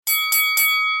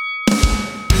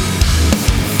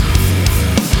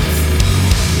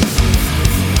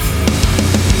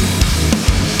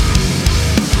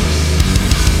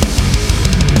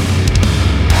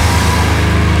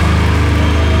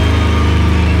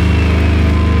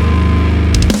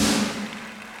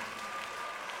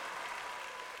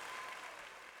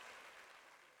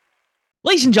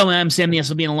Ladies and gentlemen, I'm Sam the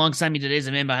SLB, and alongside me today is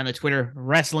the man behind the Twitter,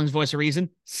 Wrestling's Voice of Reason,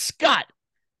 Scott.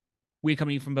 We're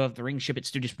coming to you from above the Ring Ship at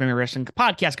Studios Premier Wrestling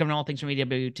podcast, covering all things from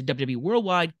AEW to WWE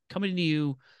worldwide, coming to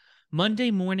you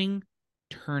Monday morning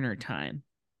Turner time.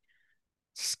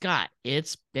 Scott,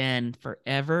 it's been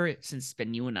forever since it's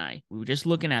been you and I. We were just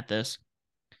looking at this.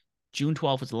 June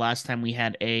 12th was the last time we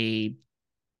had a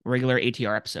regular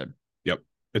ATR episode. Yep.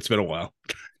 It's been a while.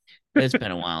 It's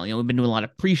been a while. We've been doing a lot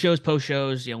of pre-shows,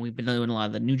 post-shows. We've been doing a lot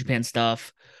of the New Japan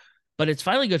stuff. But it's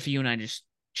finally good for you and I just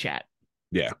chat.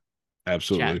 Yeah,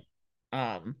 absolutely.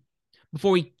 Chat.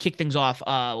 Before we kick things off,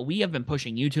 we have been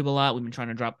pushing YouTube a lot. We've been trying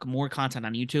to drop more content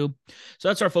on YouTube. So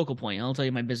that's our focal point. I'll tell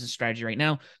you my business strategy right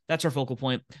now. That's our focal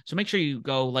point. So make sure you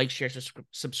go like, share,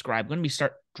 subscribe. We're going to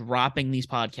start dropping these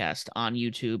podcasts on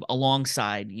YouTube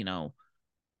alongside, your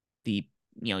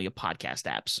podcast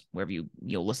apps, wherever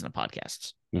you'll listen to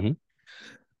podcasts. Mm-hmm.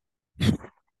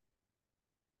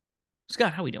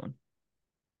 Scott, how we doing?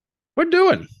 We're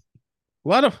doing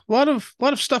a lot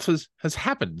of stuff has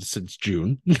happened since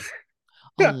June.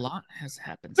 A lot has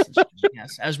happened since June.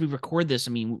 Yes, as we record this,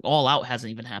 All Out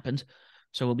hasn't even happened,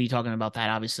 so we'll be talking about that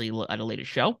obviously at a later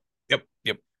show. Yep.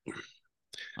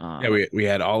 We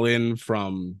had All In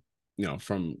from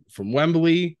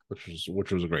Wembley, which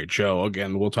was a great show.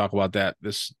 Again, we'll talk about that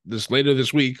this later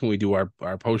this week when we do our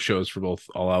post shows for both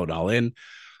All Out and All In.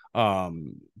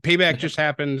 Payback just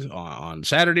happened on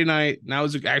Saturday night. Now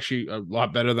it's actually a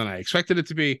lot better than I expected it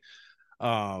to be.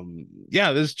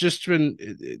 There's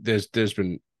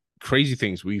been crazy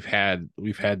things. We've had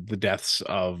the deaths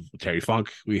of Terry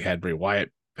Funk. We had Bray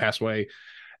Wyatt pass away.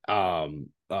 Then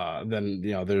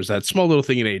there's that small little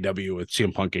thing in AEW with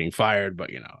CM Punk getting fired, but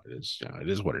it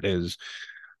is what it is.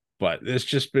 But it's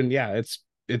just been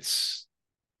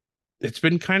it's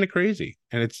been kind of crazy,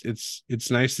 and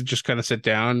it's nice to just kind of sit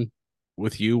down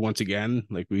with you once again,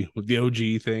 like with the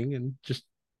OG thing, and just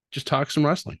talk some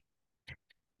wrestling.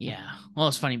 Yeah, well,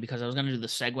 it's funny because I was gonna do the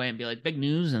segue and be like big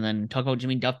news, and then talk about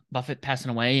Jimmy Buffett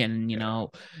passing away, and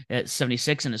at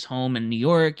 76 in his home in New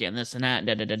York, and this and that.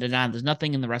 There's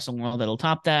nothing in the wrestling world that'll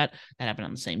top that. That happened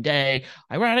on the same day.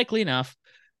 Ironically enough,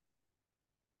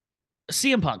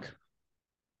 CM Punk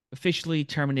officially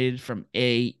terminated from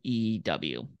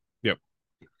AEW. Yep.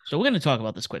 So we're gonna talk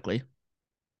about this quickly.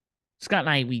 Scott and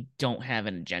I, we don't have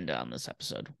an agenda on this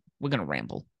episode. We're gonna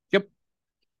ramble. Yep.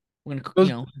 We're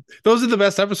gonna, those are the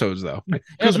best episodes, though,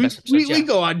 because we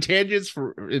go on tangents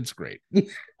it's great.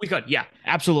 We could, yeah,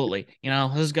 absolutely.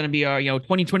 This is gonna be our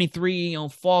 2023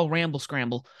 fall ramble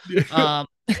scramble. I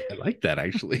like that,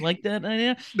 actually. Like that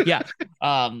idea? Yeah.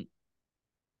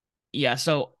 Yeah.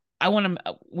 So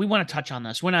we want to touch on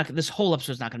this. This whole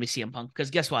episode is not gonna be CM Punk, because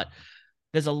guess what?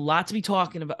 There's a lot to be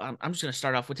talking about. I'm just gonna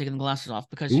start off with taking the glasses off,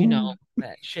 because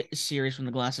that shit is serious when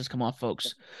the glasses come off,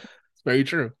 folks. It's very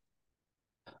true.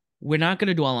 We're not going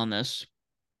to dwell on this.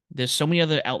 There's so many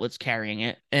other outlets carrying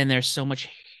it, and there's so much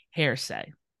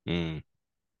hearsay.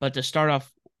 But to start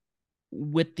off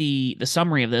with the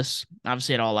summary of this,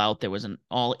 obviously at All Out, there was an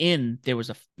All In. There was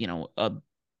a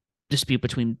dispute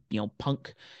between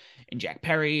Punk and Jack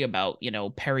Perry about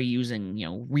Perry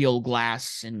using real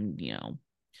glass, and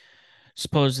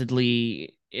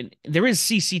supposedly there is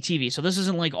CCTV. So this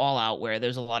isn't like All Out where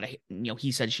there's a lot of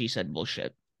he said she said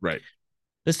bullshit. Right.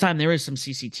 This time there is some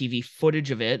CCTV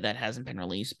footage of it that hasn't been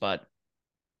released, but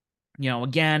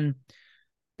again,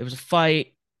 there was a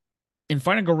fight in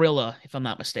front of Gorilla, if I'm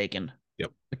not mistaken.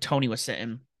 Yep. Where Tony was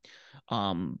sitting.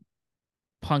 Punk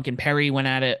and Perry went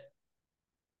at it.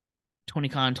 Tony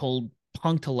Khan told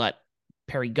Punk to let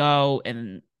Perry go,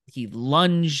 and he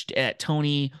lunged at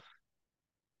Tony.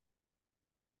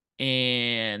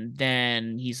 And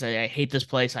then he said, "I hate this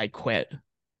place. I quit."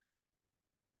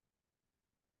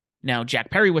 Now, Jack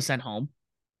Perry was sent home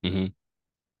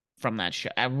from that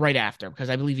show right after, because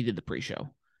I believe he did the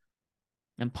pre-show.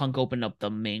 And Punk opened up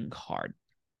the main card.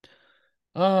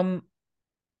 Again,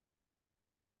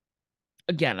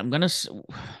 I'm going to...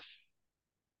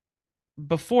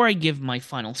 Before I give my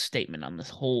final statement on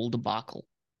this whole debacle,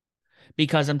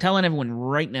 because I'm telling everyone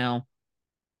right now,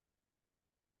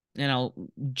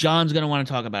 John's going to want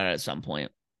to talk about it at some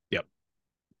point. Yep.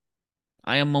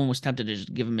 I am almost tempted to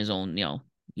just give him his own,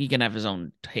 he can have his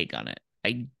own take on it.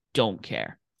 I don't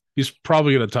care. He's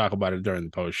probably going to talk about it during the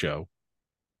post show.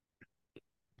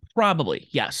 Probably,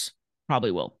 yes.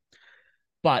 Probably will.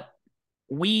 But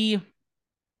we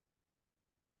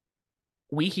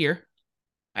here,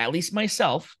 at least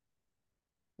myself,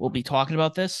 will be talking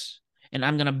about this, and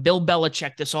I'm going to Bill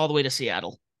Belichick this all the way to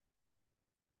Seattle.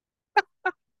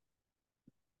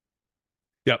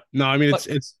 Yep. No,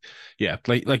 it's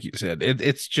like you said,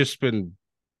 it's just been,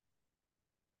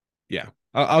 yeah,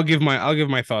 I'll give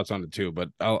my thoughts on it too, but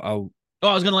I'll. Oh,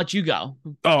 I was gonna let you go.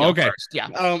 Oh, okay. First. Yeah.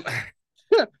 Um,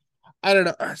 I don't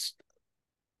know.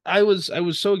 I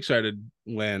was so excited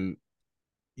when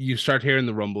you start hearing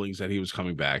the rumblings that he was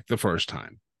coming back the first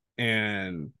time,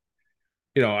 and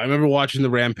I remember watching the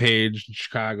Rampage in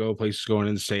Chicago, places going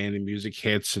insane, and music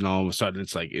hits, and all of a sudden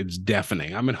it's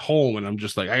deafening. I'm at home and I'm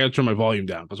just like, I gotta turn my volume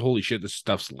down because holy shit, this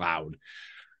stuff's loud.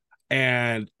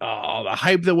 And all the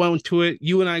hype that went to it.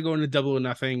 You and I going to Double or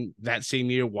Nothing that same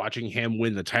year, watching him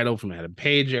win the title from Adam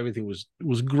Page, everything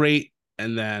was great.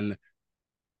 And then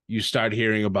you start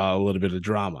hearing about a little bit of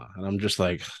drama, and I'm just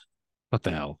like, what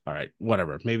the hell? All right,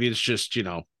 whatever. Maybe it's just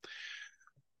the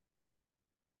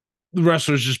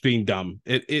wrestlers just being dumb.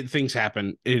 It things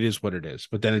happen. It is what it is.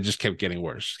 But then it just kept getting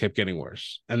worse,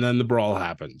 and then the brawl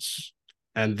happens,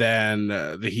 and then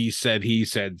the he said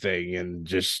thing, and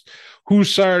just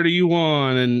whose side are you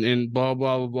on, and blah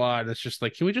blah blah blah. And it's just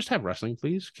like, can we just have wrestling,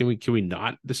 please? Can we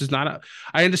not? This is not a.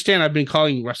 I understand. I've been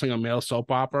calling wrestling a male soap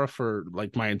opera for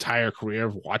like my entire career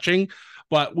of watching.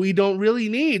 But we don't really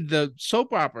need the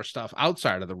soap opera stuff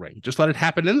outside of the ring. Just let it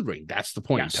happen in the ring. That's the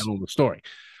point. Yes. Telling the story.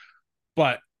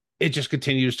 But it just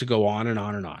continues to go on and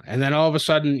on and on. And then all of a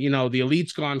sudden, the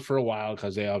Elite's gone for a while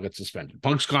because they all get suspended.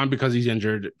 Punk's gone because he's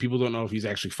injured. People don't know if he's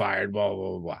actually fired, blah, blah,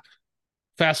 blah, blah.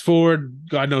 Fast forward,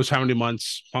 God knows how many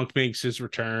months, Punk makes his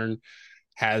return,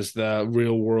 has the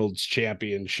Real World's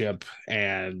Championship,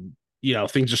 and,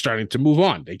 things are starting to move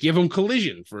on. They give him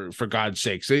Collision, for God's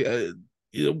sakes.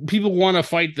 People want to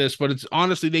fight this, but it's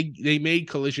honestly, they made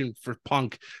Collision for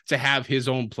Punk to have his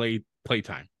own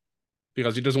playtime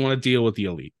because he doesn't want to deal with the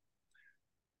Elite.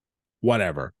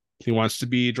 Whatever. He wants to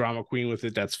be a drama queen with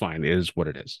it. That's fine. It is what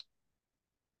it is.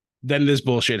 Then this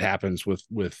bullshit happens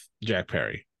with Jack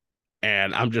Perry,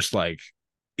 and I'm just like,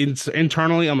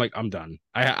 internally, I'm like, I'm done.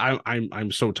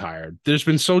 I'm so tired. There's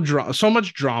been so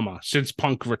much drama since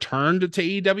Punk returned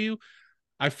to AEW.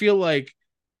 I feel like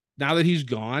now that he's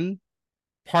gone,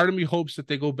 part of me hopes that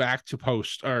they go back to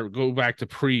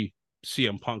pre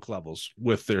CM Punk levels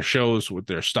with their shows, with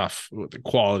their stuff, with the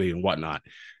quality and whatnot.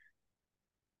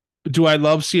 Do I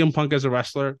love CM Punk as a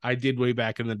wrestler? I did way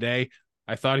back in the day.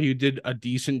 I thought he did a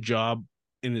decent job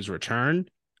in his return,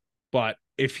 but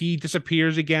if he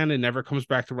disappears again and never comes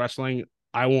back to wrestling,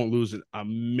 I won't lose a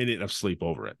minute of sleep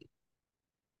over it.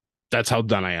 That's how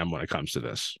done I am when it comes to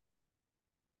this.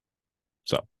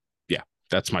 So, yeah,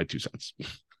 that's my 2 cents.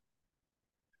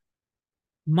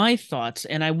 My thoughts,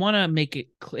 and I want to make it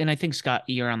clear, and I think, Scott,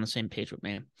 you're on the same page with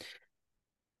me.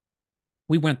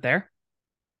 We went there.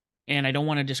 And I don't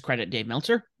want to discredit Dave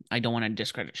Meltzer. I don't want to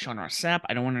discredit Sean Ross Sapp.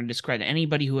 I don't want to discredit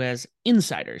anybody who has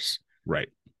insiders. Right.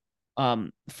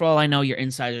 For all I know, your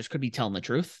insiders could be telling the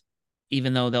truth,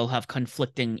 even though they'll have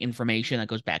conflicting information that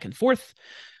goes back and forth.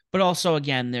 But also,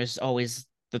 again, there's always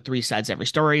the 3 sides to every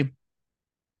story.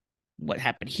 What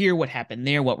happened here? What happened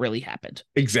there? What really happened?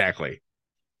 Exactly.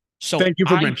 So thank you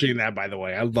for mentioning that, by the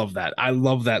way. I love that. I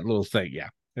love that little thing. Yeah.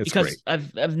 It's because great.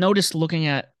 I've noticed looking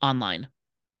at online,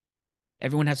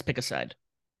 everyone has to pick a side.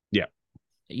 Yeah.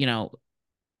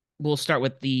 We'll start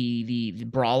with the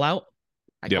brawl out.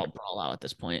 I call it brawl out at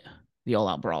this point. The all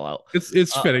out brawl out.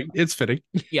 It's fitting. It's fitting.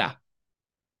 Yeah.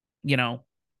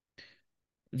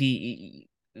 The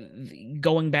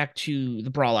going back to the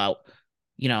brawl out,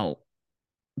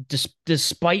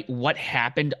 despite what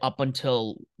happened up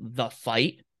until the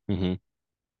fight. Mm-hmm.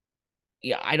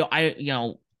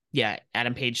 Yeah, yeah,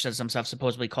 Adam Page says some stuff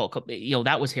supposedly called,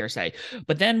 that was hearsay.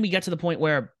 But then we get to the point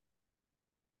where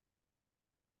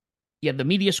you have the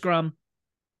media scrum,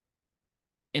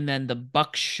 and then the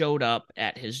Bucks showed up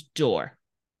at his door.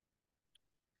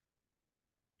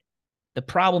 The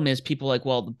problem is people are like,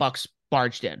 well, the Bucks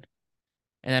barged in.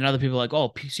 And then other people are like, oh,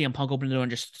 CM Punk opened the door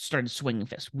and just started swinging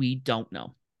fists. We don't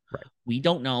know. Right. We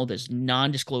don't know. There's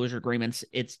non-disclosure agreements.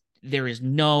 There is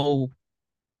no,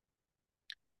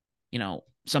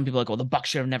 some people are like, well, the Bucks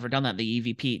should have never done that. The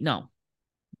EVP. No.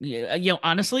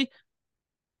 Honestly,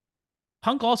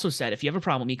 Punk also said, if you have a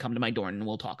problem with me, come to my door and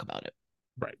we'll talk about it.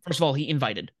 Right. First of all, he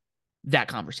invited that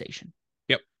conversation.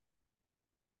 Yep.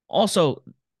 Also,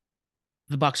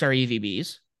 the Bucks are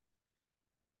EVBs.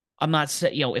 I'm not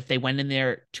saying, if they went in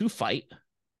there to fight,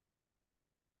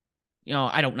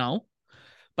 I don't know.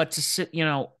 But to sit,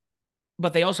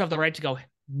 but they also have the right to go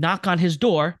knock on his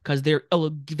door because their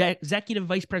executive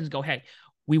vice presidents go, hey,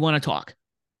 we want to talk.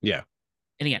 Yeah.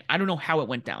 And again, I don't know how it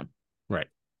went down. Right.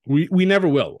 We never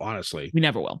will, honestly. We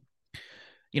never will.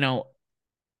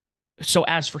 So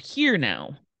as for here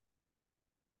now,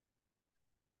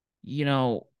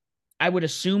 I would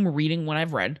assume, reading what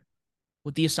I've read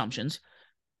with the assumptions,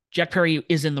 Jack Perry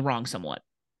is in the wrong somewhat.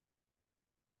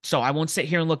 So I won't sit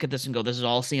here and look at this and go, this is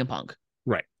all CM Punk.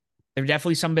 Right. There are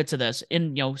definitely some bits of this.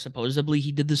 And, supposedly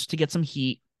he did this to get some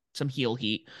heat, some heel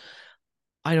heat.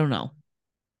 I don't know.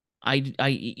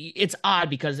 It's odd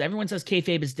because everyone says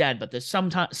kayfabe is dead, but there's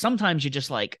sometimes you just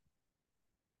like,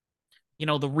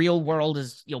 the real world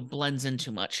is, blends in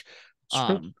too much.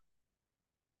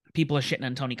 People are shitting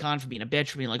on Tony Khan for being a bitch,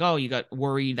 for being like, oh, you got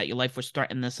worried that your life was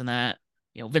threatened, this and that.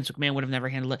 Vince McMahon would have never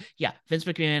handled it. Yeah, Vince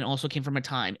McMahon also came from a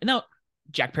time. And now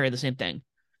Jack Perry, the same thing.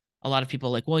 A lot of people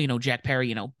are like, well, Jack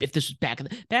Perry, if this was back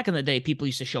in the day, people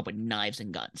used to show up with knives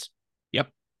and guns. Yep.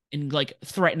 And like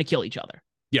threaten to kill each other.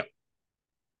 Yep.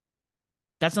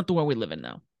 That's not the world we live in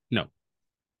now.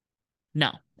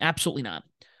 No, absolutely not.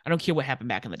 I don't care what happened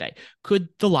back in the day. Could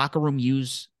the locker room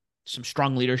use some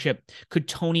strong leadership? Could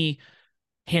Tony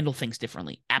handle things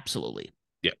differently? Absolutely.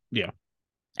 Yeah.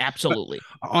 Absolutely.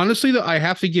 But honestly, though, I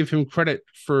have to give him credit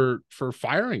for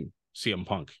firing CM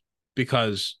Punk,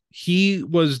 because he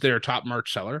was their top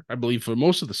merch seller, I believe, for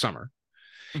most of the summer.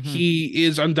 Mm-hmm. He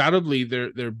is undoubtedly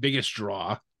their biggest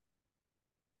draw.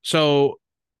 So,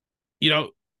 he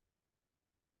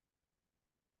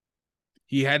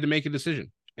had to make a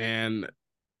decision. And,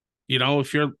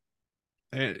 if you're,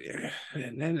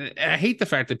 and I hate the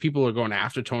fact that people are going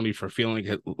after Tony for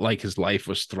feeling like his life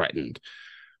was threatened.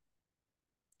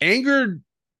 Anger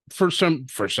from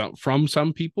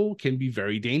some people can be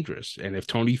very dangerous. And if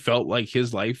Tony felt like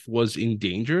his life was in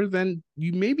danger, then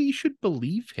you should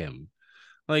believe him.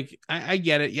 Like, I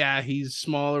get it. Yeah, he's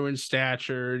smaller in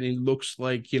stature and he looks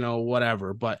like,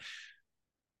 whatever, but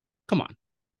come on.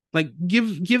 Like,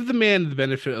 give the man the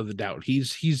benefit of the doubt.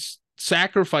 He's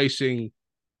sacrificing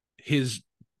his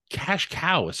cash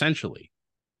cow, essentially.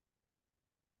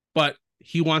 But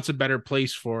he wants a better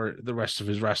place for the rest of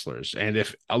his wrestlers. And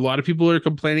if a lot of people are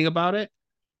complaining about it,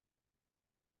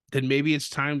 then maybe it's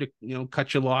time to,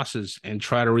 cut your losses and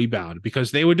try to rebound,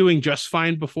 because they were doing just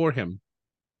fine before him.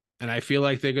 And I feel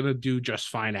like they're going to do just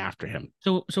fine after him.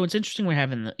 So it's interesting we're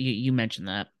having you mentioned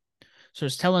that. So I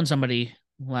was telling somebody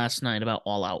last night about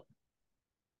All Out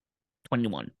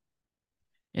 21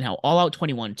 and how All Out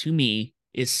 21 to me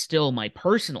is still my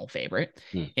personal favorite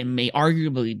and may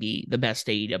arguably be the best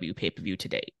AEW pay-per-view to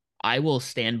date. I will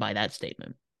stand by that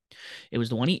statement. It was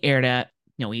the one he aired at.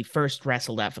 He first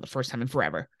wrestled at for the first time in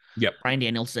forever. Yep. Bryan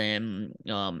Danielson,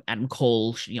 Adam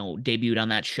Cole, debuted on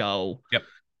that show. Yep.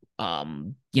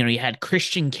 You had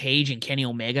Christian Cage and Kenny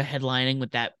Omega headlining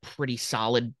with that pretty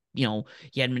solid, you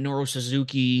had Minoru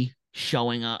Suzuki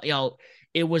showing up.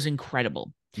 It was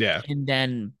incredible. Yeah. And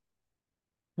then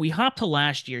we hopped to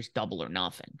last year's Double or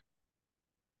Nothing,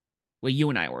 where you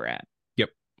and I were at. Yep.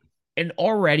 And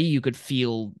already you could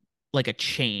feel like a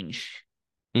change.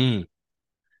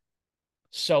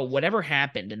 So whatever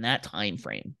happened in that time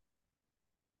frame,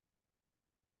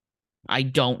 I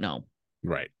don't know.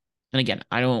 Right. And again,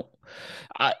 I don't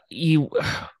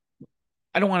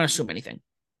want to assume anything.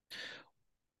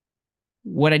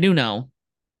 What I do know,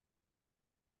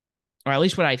 or at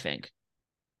least what I think,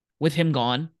 with him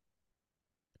gone,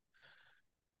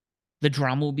 the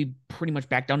drama will be pretty much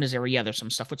back down to zero. Yeah, there's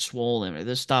some stuff with Swole and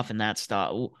this stuff and that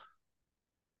stuff.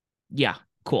 Yeah,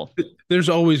 cool. There's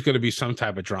always going to be some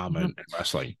type of drama in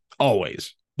wrestling,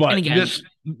 always. But again,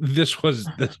 this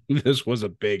was a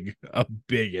big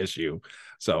issue.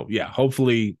 So yeah,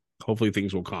 hopefully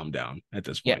things will calm down at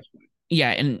this point.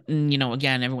 Yeah, and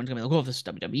again, everyone's gonna be like, "Oh, if this is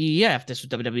WWE, yeah, if this was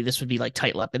WWE, this would be like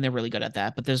tight lip," and they're really good at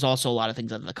that. But there's also a lot of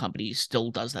things that the company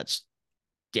still does that's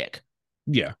dick.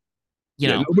 Yeah,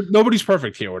 nobody's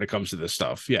perfect here when it comes to this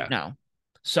stuff. Yeah, no.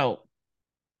 So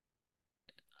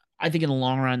I think in the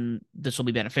long run, this will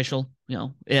be beneficial.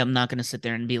 I'm not gonna sit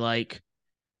there and be like,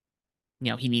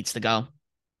 he needs to go.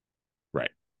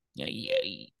 Right. Yeah.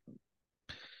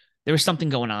 There was something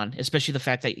going on, especially the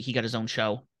fact that he got his own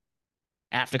show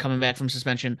after coming back from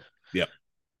suspension. Yep.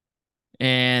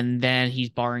 And then he's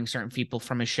barring certain people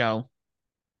from his show.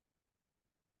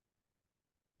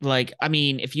 Like, I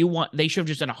mean, if you want, they should have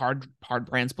just done a hard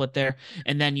brand split there,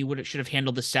 and then you should have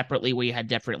handled this separately, where you had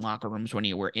different locker rooms when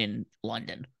you were in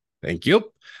London. Thank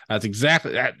you. That's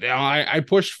exactly that. I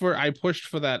pushed for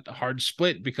that hard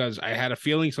split because I had a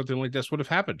feeling something like this would have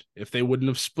happened if they wouldn't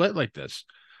have split like this.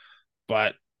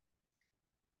 But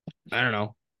I don't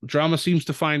know. Drama seems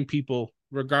to find people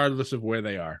regardless of where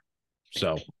they are.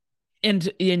 So,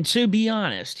 and to be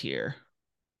honest here,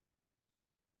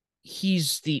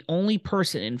 he's the only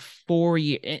person in 4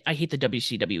 years. I hate the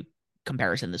WCW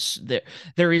comparison.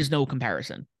 There is no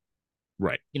comparison.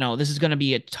 Right. This is going to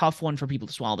be a tough one for people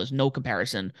to swallow. There's no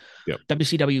comparison. Yep.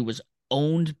 WCW was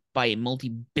owned by a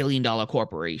multi-billion-dollar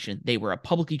corporation. They were a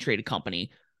publicly traded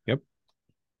company. Yep.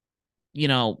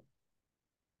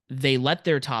 they let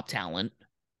their top talent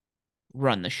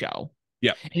run the show.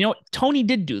 Yeah. And you know what? Tony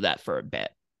did do that for a bit.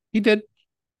 He did.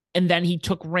 And then he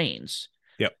took reins.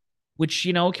 Yep. Which,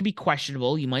 you know, it can be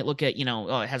questionable. You might look at, you know,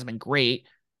 oh, it hasn't been great.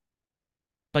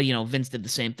 But, you know, Vince did the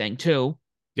same thing too.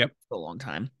 Yep. For a long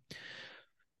time.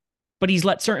 But he's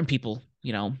let certain people,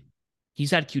 you know,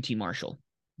 he's had QT Marshall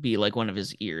be like one of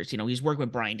his ears. You know, he's worked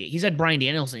with Brian. He's had Brian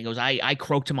Danielson. He goes, I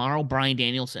croak tomorrow. Brian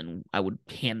Danielson, I would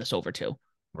hand this over to.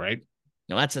 Right.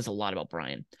 You know, that says a lot about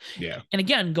Brian. Yeah. And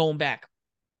again, going back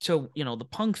to, you know, the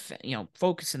Punk thing, you know,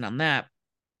 focusing on that.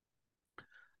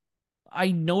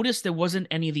 I noticed there wasn't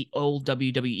any of the old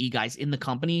WWE guys in the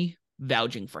company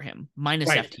vouching for him, minus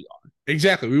FTR.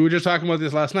 Exactly. We were just talking about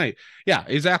this last night. Yeah,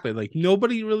 exactly. Like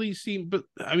nobody really seemed, but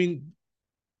I mean,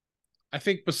 I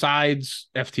think besides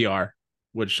FTR,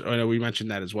 which I know we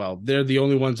mentioned that as well, they're the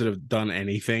only ones that have done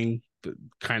anything to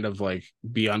kind of like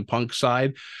be on Punk's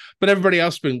side. But everybody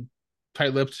else been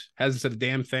tight-lipped, hasn't said a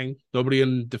damn thing. Nobody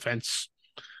in defense.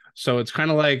 So it's kind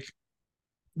of like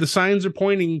the signs are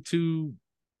pointing to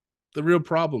the real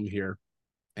problem here,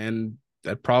 and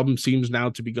that problem seems now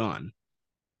to be gone.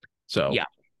 So yeah,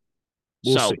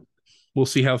 we'll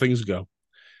see how things go.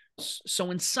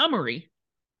 So in summary,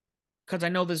 because I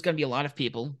know there's going to be a lot of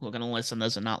people who are going to listen to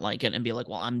this and not like it and be like,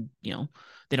 well, I'm, you know,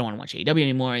 they don't want to watch AEW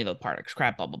anymore. The product's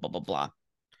crap, blah, blah, blah, blah, blah.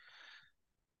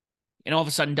 And all of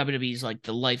a sudden, WWE's like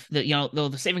the life that, you know,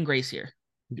 the saving grace here.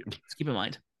 Yeah. Let's keep in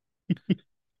mind.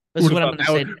 This is what I'm going to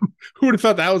say. Who would have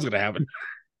thought that was going to happen?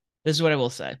 This is what I will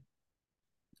say.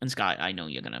 And Scott, I know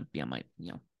you're going to be on my,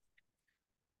 you know.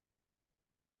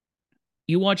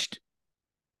 You watched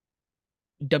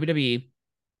WWE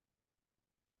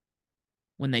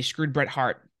when they screwed Bret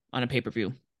Hart on a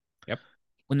pay-per-view. Yep.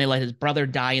 When they let his brother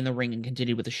die in the ring and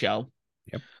continued with the show.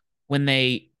 Yep. When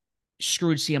they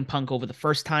screwed CM Punk over the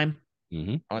first time.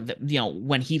 Mm-hmm. Or you know,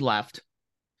 when he left.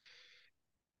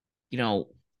 You know,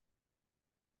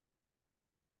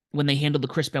 when they handled the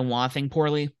Chris Benoit thing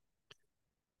poorly.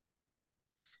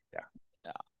 Yeah.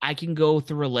 I can go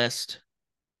through a list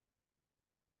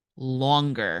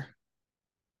longer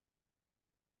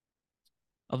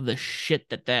of the shit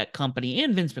that company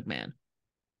and Vince McMahon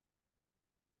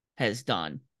has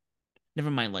done.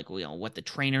 Never mind, like, you know, what the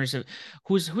trainers have.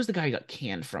 Who's the guy who got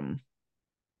canned from?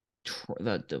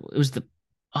 It was the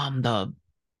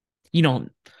you know,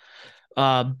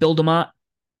 Bill DeMott.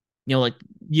 You know, like,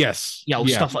 yes, you know,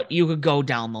 stuff like, you could go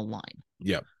down the line.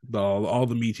 Yep, all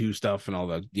the Me Too stuff and all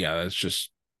that. Yeah, that's just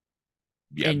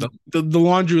and the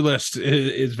laundry list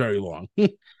is very long.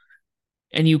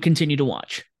 And you continue to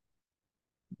watch.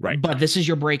 Right. But this is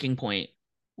your breaking point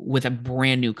with a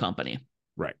brand new company.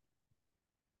 Right.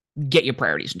 Get your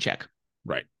priorities in check.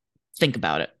 Right. Think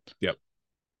about it. Yep.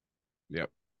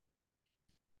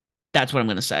 That's what I'm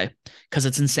going to say, because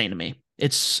it's insane to me.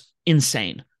 It's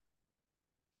insane.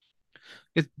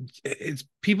 It's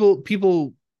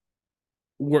people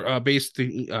were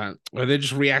basically they're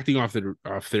just reacting off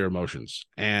their emotions.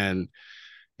 And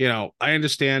you know, I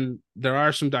understand there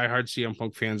are some diehard CM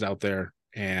Punk fans out there,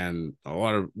 and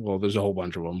there's a whole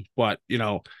bunch of them. But you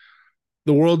know,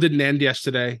 the world didn't end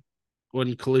yesterday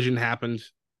when Collision happened.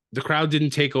 The crowd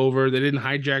didn't take over. They didn't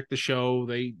hijack the show.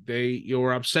 They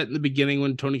were upset in the beginning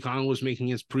when Tony Khan was making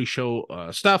his pre-show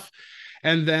stuff,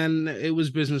 and then it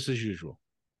was business as usual.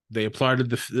 They applauded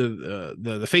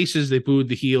the faces. They booed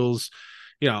the heels.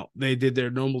 You know, they did their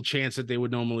normal chants that they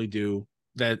would normally do.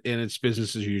 And it's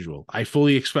business as usual. I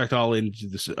fully expect All Out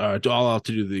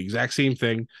to do the exact same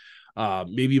thing,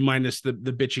 maybe minus the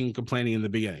bitching and complaining in the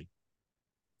beginning.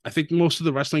 I think most of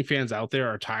the wrestling fans out there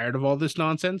are tired of all this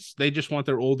nonsense. They just want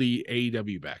their oldie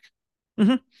AEW back.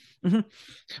 Mm-hmm. Mm-hmm.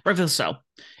 Rightfully so.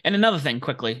 And another thing,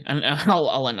 quickly, and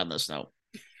I'll end on this note.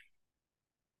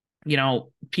 You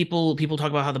know, people talk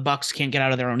about how the Bucks can't get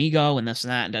out of their own ego and this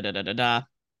and that and da da da da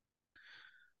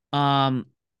da.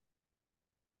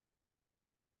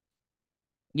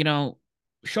 You know,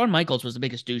 Shawn Michaels was the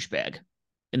biggest douchebag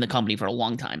in the company for a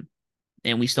long time,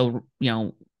 and we still, you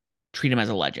know, treat him as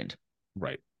a legend.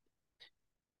 Right.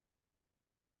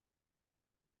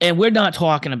 And we're not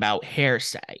talking about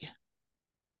hearsay.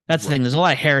 That's the thing. There's a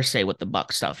lot of hearsay with the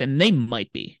Bucks stuff, and they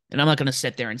might be. And I'm not going to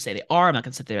sit there and say they are. I'm not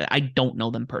going to sit there. I don't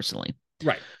know them personally.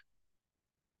 Right.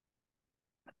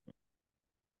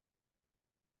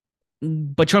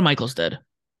 But Shawn Michaels did.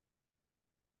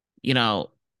 You know,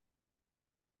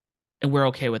 and we're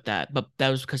okay with that. But that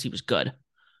was because he was good.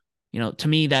 You know, to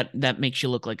me, that makes you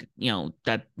look like, you know,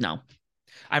 that, no.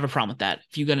 I have a problem with that.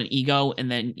 If you got an ego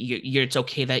and then you're it's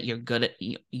okay that you're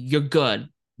good.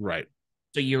 Right.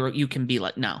 So you can be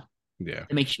like, no. Yeah.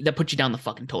 That puts you down the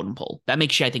fucking totem pole. That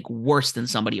makes you, I think, worse than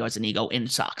somebody who has an ego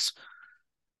and sucks.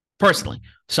 personally.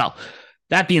 So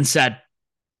that being said,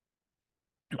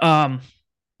 again,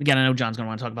 I know John's gonna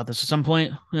want to talk about this at some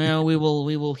point. We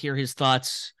will hear his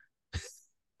thoughts.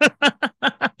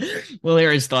 We'll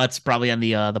hear his thoughts probably on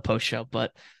the post show,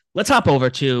 but let's hop over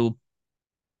to.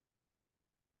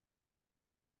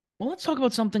 Well, let's talk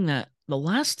about something that the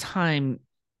last time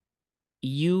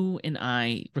you and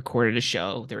I recorded a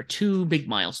show, there were two big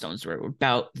milestones where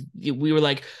we were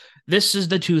like, this is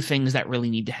the two things that really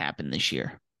need to happen this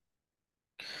year.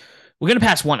 We're going to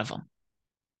pass one of them.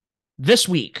 This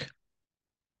week,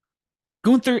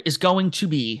 Gunther is going to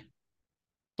be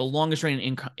the longest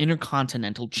reigning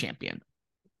intercontinental champion.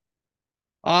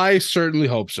 I certainly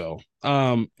hope so.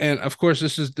 And of course,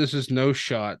 this is no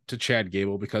shot to Chad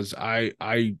Gable, because I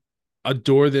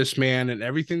adore this man and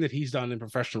everything that he's done in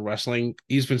professional wrestling.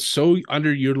 He's been so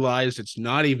underutilized, it's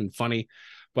not even funny,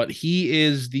 but he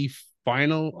is the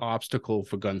final obstacle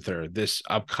for Gunther this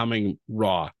upcoming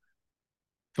Raw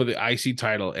for the IC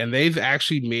title. And they've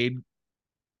actually made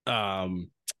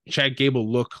Chad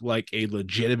Gable look like a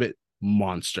legitimate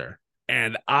monster.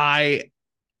 And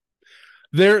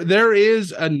there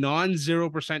is a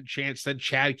non-0% chance that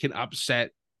Chad can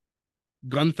upset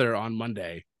Gunther on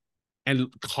Monday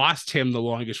and cost him the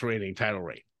longest reigning title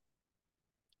reign.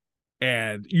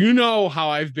 And you know how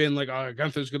I've been like, oh,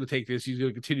 Gunther's going to take this. He's going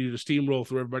to continue to steamroll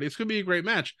through everybody. It's going to be a great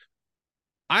match.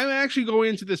 I'm actually going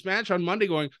into this match on Monday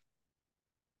going,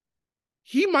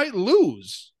 he might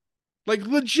lose. Like,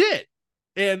 legit.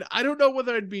 And I don't know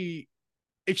whether I'd be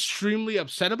extremely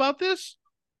upset about this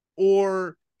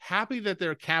or happy that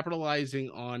they're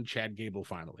capitalizing on Chad Gable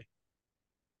finally.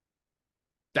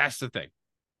 That's the thing.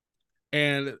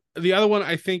 And the other one,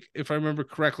 I think, if I remember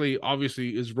correctly, obviously,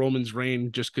 is Roman's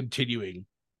reign just continuing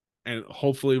and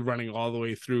hopefully running all the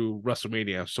way through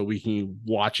WrestleMania so we can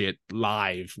watch it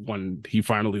live when he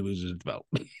finally loses the belt.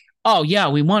 Oh, yeah,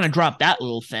 we want to drop that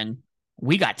little thing.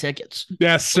 We got tickets.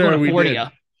 Yes, sir, we did. You.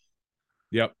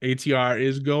 Yep, ATR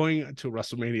is going to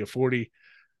WrestleMania 40.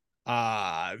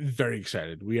 Very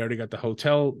excited. We already got the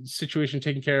hotel situation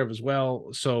taken care of as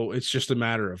well, so it's just a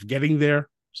matter of getting there.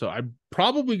 So I'm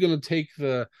probably going to take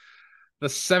the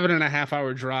 7.5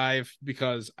 hour drive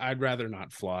because I'd rather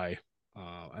not fly.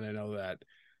 And I know that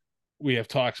we have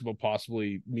talks about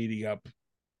possibly meeting up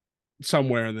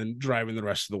somewhere and then driving the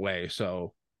rest of the way.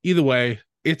 So either way,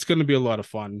 it's going to be a lot of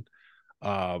fun.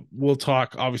 We'll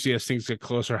talk obviously as things get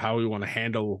closer, how we want to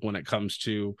handle when it comes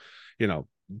to,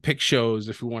 pick shows,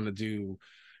 if we want to do,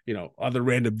 other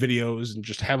random videos and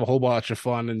just have a whole bunch of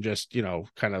fun and just,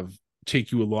 kind of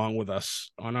take you along with us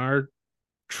on our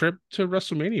trip to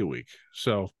WrestleMania week.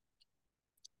 So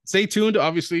stay tuned.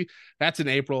 Obviously, that's in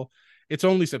April. It's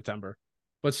only September,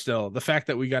 but still, the fact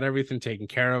that we got everything taken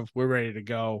care of, we're ready to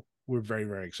go. We're very,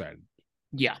 very excited.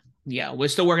 Yeah. We're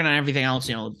still working on everything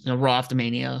else, Raw after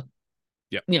Mania.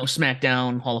 Yep.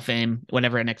 SmackDown, Hall of Fame,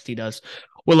 whatever NXT does.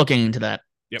 We're looking into that.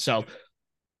 Yep. So,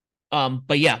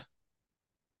 but yeah.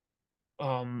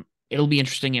 It'll be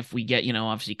interesting if we get,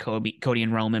 obviously Cody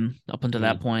and Roman up until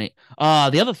that point.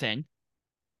 The other thing,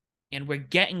 and we're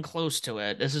getting close to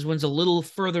it. This is when's a little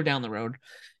further down the road.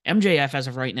 MJF, as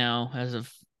of right now, as of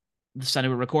the Sunday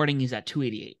we're recording, he's at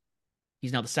 288.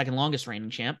 He's now the second longest reigning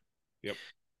champ. Yep.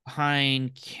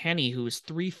 Behind Kenny, who is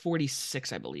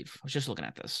 346, I believe. I was just looking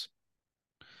at this.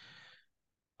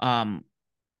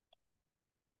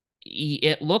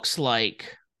 It looks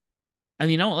like, and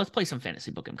let's play some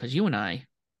fantasy booking because you and I,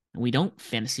 we don't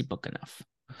fantasy book enough.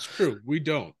 It's true. We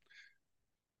don't.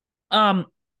 I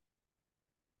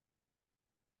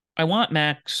want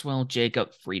Maxwell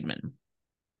Jacob Friedman,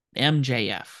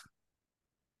 MJF,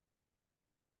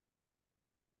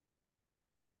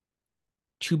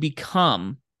 to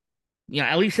become,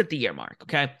 at least at the year mark,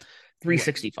 okay?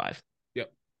 365.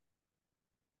 Yep.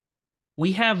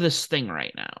 We have this thing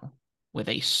right now with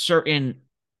a certain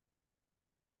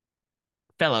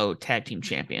fellow tag team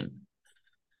champion.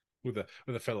 With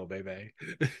a fellow baby.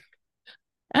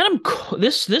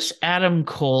 This Adam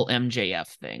Cole MJF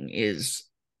thing is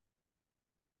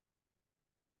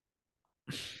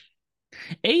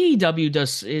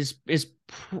AEW is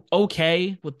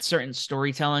okay with certain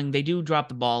storytelling. They do drop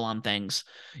the ball on things.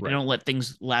 Right. They don't let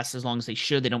things last as long as they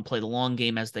should. They don't play the long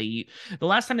game the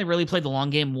last time they really played the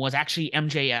long game was actually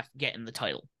MJF getting the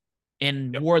title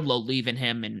and Wardlow leaving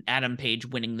him and Adam Page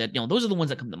winning those are the ones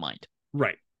that come to mind.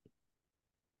 Right.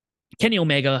 Kenny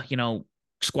Omega,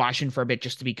 squashing for a bit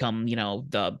just to become,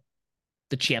 the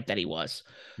champ that he was.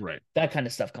 Right. That kind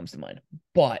of stuff comes to mind.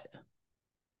 But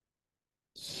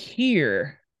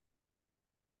here,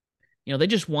 they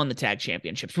just won the tag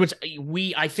championships, which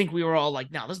I think we were all like,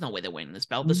 no, there's no way they're winning this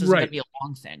belt. This isn't going to be a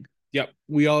long thing. Yep.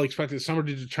 We all expected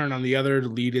somebody to turn on the other to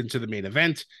lead into the main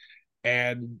event,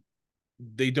 and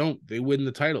they don't. They win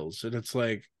the titles, and it's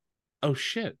like, oh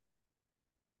shit.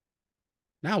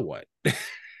 Now what?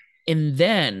 And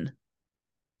then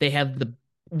they have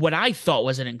what I thought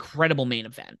was an incredible main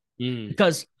event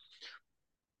because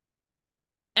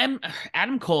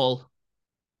Adam Cole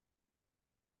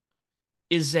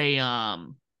is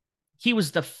he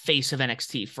was the face of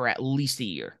NXT for at least a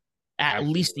year.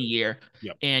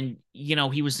 Yep. And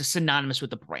he was synonymous with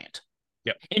the brand.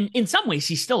 Yep. And in some ways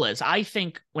he still is. I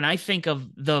think when I think of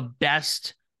the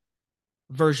best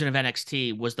version of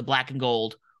NXT was the black and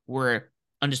gold where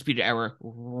Undisputed Era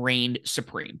reigned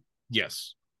supreme.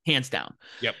 Yes. Hands down.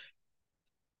 Yep.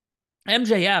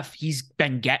 MJF, he's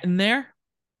been getting there,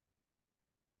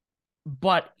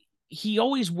 but he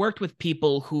always worked with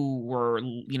people who were,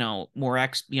 more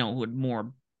who had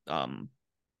more,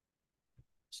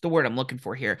 what's the word I'm looking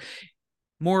for here?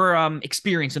 More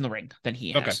experience in the ring than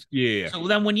he has. Okay. Yeah. So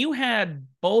then when you had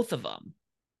both of them,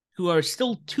 who are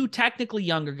still two technically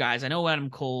younger guys, I know Adam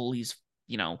Cole, he's,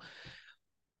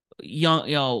 young,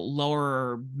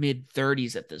 lower mid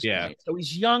 30s at this point. So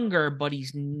he's younger, but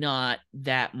he's not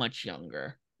that much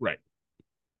younger. Right.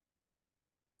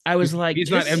 I was like,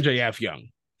 he's not MJF young.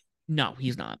 No,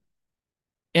 he's not.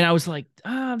 And I was like,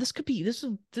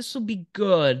 this will be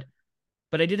good.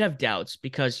 But I did have doubts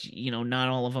because,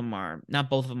 not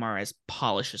both of them are as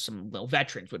polished as some little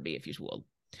veterans would be, if you will.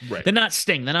 Right. They're not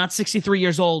Sting. They're not 63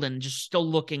 years old and just still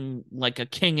looking like a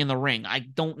king in the ring. I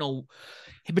don't know.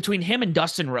 Between him and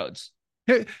Dustin Rhodes.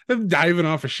 Them diving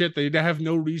off of shit. They have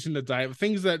no reason to dive.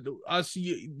 Things that us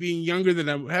being younger than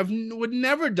them would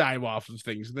never dive off of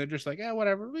things. And they're just like,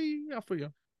 whatever. Off we go.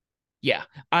 Yeah.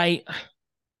 I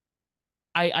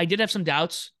did have some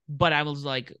doubts, but I was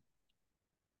like,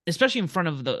 especially in front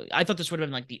of I thought this would have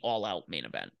been like the All Out main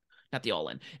event, not the All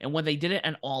In. And when they did it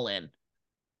and All In,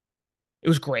 it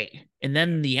was great. And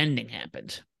then the ending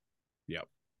happened. Yep.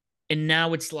 And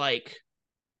now it's like,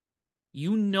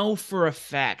 for a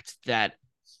fact that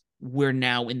we're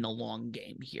now in the long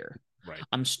game here. Right.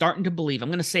 I'm starting to believe, I'm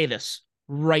going to say this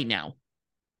right now.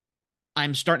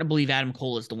 I'm starting to believe Adam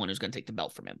Cole is the one who's going to take the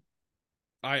belt from him.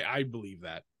 I believe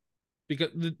that.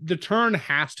 Because the turn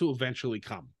has to eventually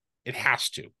come. It has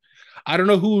to. I don't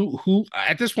know who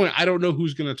at this point, I don't know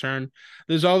who's going to turn.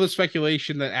 There's all the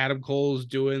speculation that Adam Cole is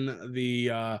doing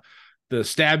the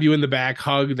stab you in the back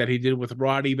hug that he did with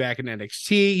Roddy back in NXT.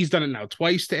 He's done it now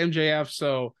twice to MJF.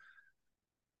 So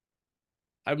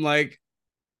I'm like,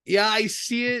 yeah, I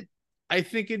see it. I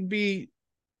think it would be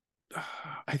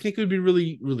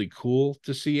really, really cool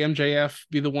to see MJF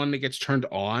be the one that gets turned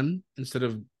on instead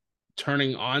of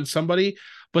turning on somebody.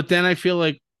 But then I feel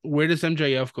like, where does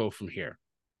MJF go from here?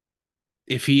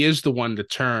 If he is the one to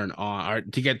turn on or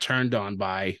to get turned on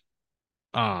by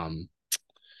Adam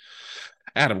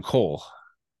Cole.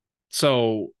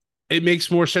 So it makes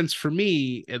more sense for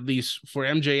me, at least for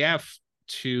MJF,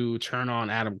 to turn on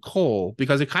Adam Cole,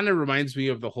 because it kind of reminds me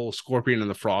of the whole Scorpion and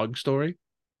the Frog story.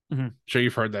 Mm-hmm. I'm sure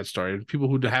you've heard that story. People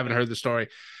who haven't heard the story,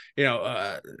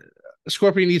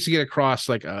 Scorpion needs to get across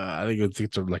I think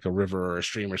it's like a river or a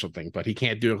stream or something, but he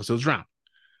can't do it because he'll drown.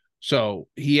 So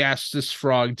he asks this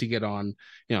frog to get on,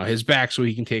 his back so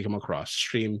he can take him across the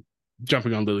stream,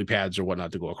 jumping on lily pads or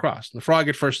whatnot to go across. And the frog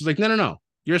at first is like, no,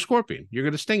 you're a scorpion. You're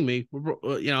going to sting me,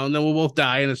 and then we'll both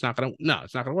die, and it's not going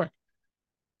to work.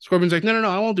 Scorpion's like, no,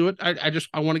 I won't do it.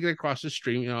 I want to get across this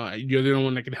stream. You're the only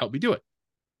one that can help me do it.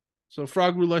 So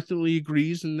Frog reluctantly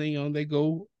agrees, and they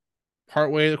go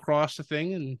partway across the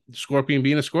thing, and the scorpion,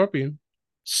 being a scorpion,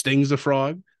 stings the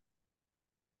frog.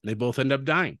 They both end up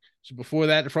dying. So before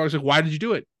that, the frog's like, why did you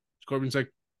do it? Scorpion's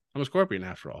like, I'm a scorpion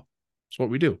after all. It's what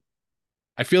we do.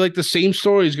 I feel like the same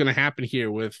story is going to happen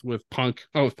here with Punk.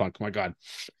 Oh, with Punk. My God.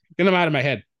 Get him out of my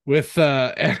head. With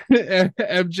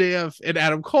MJF and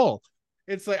Adam Cole.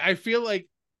 It's like, I feel like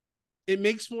it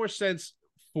makes more sense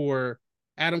for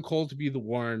Adam Cole to be the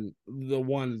one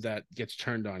that gets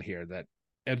turned on here, that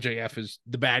MJF is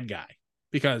the bad guy.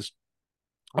 Because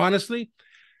honestly,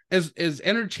 as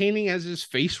entertaining as his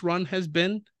face run has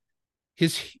been,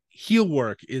 his heel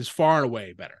work is far and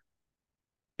away better.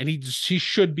 And he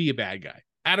should be a bad guy.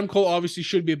 Adam Cole obviously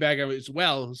should be a bad guy as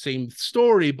well. Same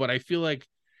story, but I feel like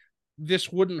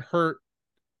this wouldn't hurt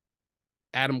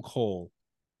Adam Cole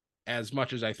as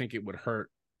much as I think it would hurt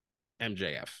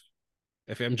MJF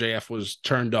if MJF was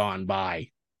turned on by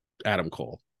Adam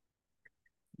Cole.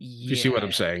 Yeah. You see what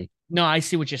I'm saying? No, I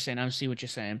see what you're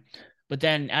saying. But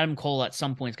then Adam Cole at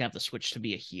some point is gonna have to switch to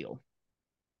be a heel,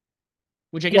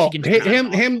 which I guess you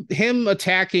can. Him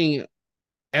attacking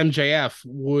MJF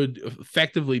would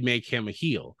effectively make him a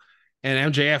heel.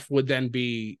 and MJF would then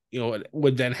be,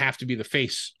 would then have to be the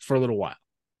face for a little while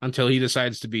until he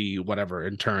decides to be whatever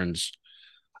and turns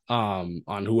on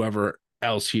whoever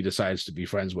else he decides to be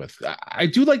friends with. I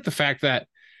do like the fact that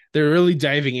they're really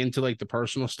diving into like the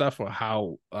personal stuff or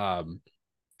how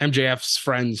MJF's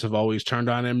friends have always turned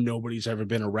on him. Nobody's ever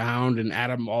been around, and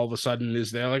Adam all of a sudden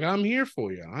is there like, I'm here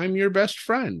for you. I'm your best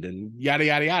friend, and yada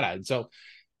yada yada. And so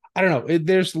I don't know.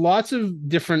 There's lots of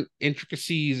different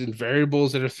intricacies and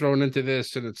variables that are thrown into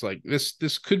this, and it's like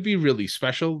this could be really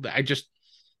special.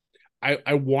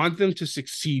 I want them to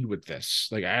succeed with this.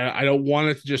 Like I don't want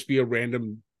it to just be a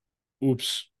random,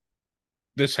 oops,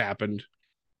 this happened.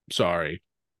 Sorry.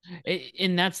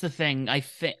 And that's the thing. I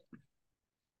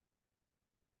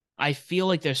feel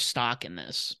like there's stock in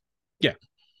this. Yeah.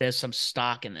 There's some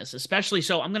stock in this, especially.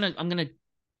 So I'm gonna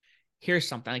here's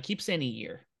something. I keep saying a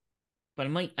year, but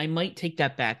I might take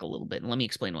that back a little bit, and let me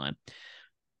explain why.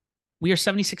 We are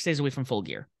 76 days away from Full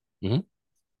Gear. Mm-hmm.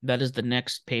 That is the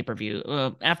next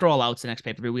pay-per-view. After All Out's the next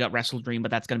pay-per-view. We got Wrestle Dream,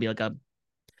 but that's gonna be like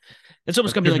it's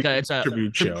almost gonna be like it's a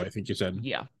tribute show, I think you said.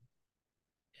 Yeah.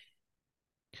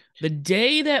 The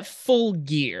day that Full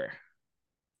Gear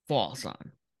falls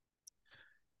on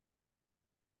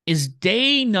is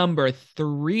day number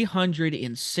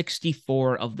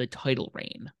 364 of the title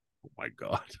reign. Oh my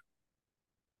God.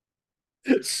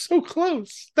 It's so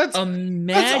close. That's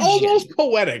imagine, almost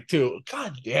poetic too.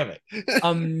 God damn it.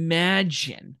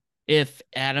 Imagine if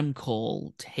Adam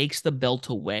Cole takes the belt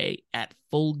away at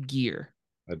Full Gear.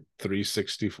 At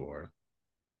 364.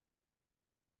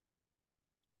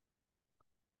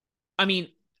 I mean,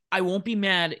 I won't be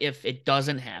mad if it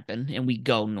doesn't happen and we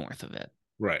go north of it.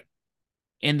 Right.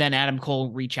 And then Adam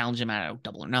Cole re-challenge him at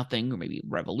Double or Nothing or maybe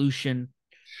Revolution.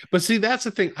 But see, that's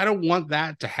the thing. I don't want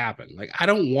that to happen. Like, I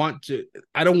don't want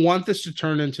this to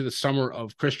turn into the summer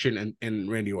of Christian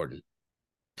and Randy Orton.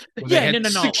 Yeah, no.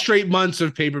 6 straight months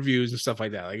of pay-per-views and stuff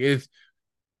like that. Like, it's.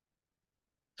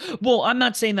 Well, I'm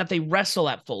not saying that they wrestle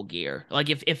at Full Gear. Like,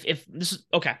 if this is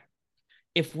okay,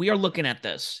 if we are looking at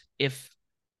this, if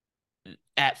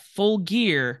at Full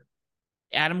Gear,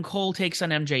 Adam Cole takes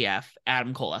on MJF,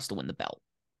 Adam Cole has to win the belt.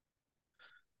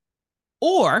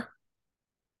 Or,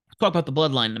 talk about the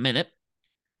bloodline in a minute,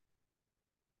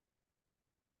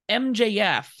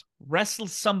 MJF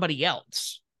wrestles somebody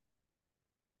else,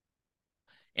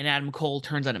 and Adam Cole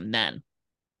turns on him then.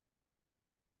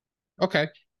 Okay.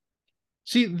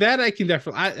 See, that I can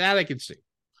definitely, I can see.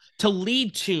 To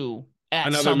lead to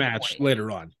another match later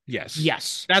on. Yes.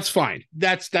 Yes. That's fine.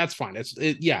 That's fine.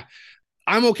 Yeah.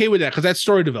 I'm okay with that because that's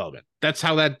story development. That's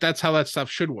how that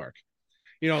stuff should work.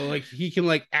 Like he can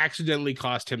like accidentally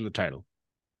cost him the title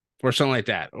or something like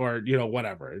that, or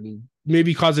whatever, and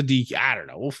maybe cause a DQ. I don't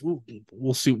know.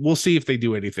 We'll see. We'll see if they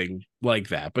do anything like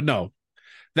that. But no,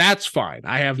 that's fine.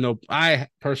 I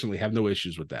personally have no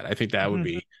issues with that. I think that would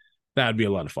be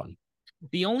a lot of fun.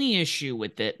 The only issue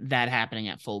with that happening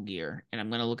at Full Gear, and I'm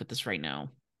going to look at this right now.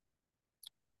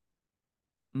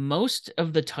 Most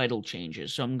of the title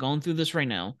changes. So I'm going through this right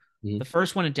now. Mm-hmm. The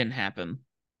first one, it didn't happen.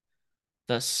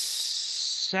 The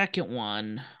second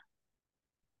one,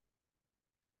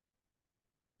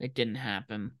 it didn't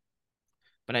happen.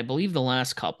 But I believe the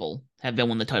last couple have been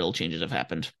when the title changes have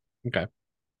happened. Okay.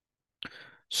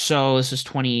 So this is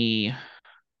 20.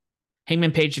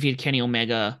 Hangman Page defeated Kenny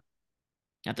Omega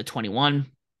at the 21.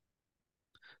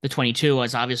 The 22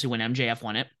 was obviously when MJF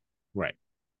won it. Right.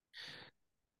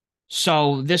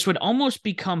 So this would almost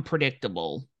become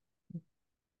predictable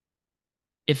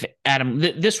if Adam,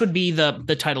 this would be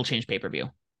the title change pay-per-view.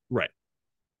 Right.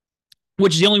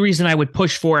 Which is the only reason I would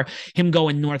push for him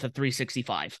going north of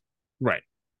 365. Right.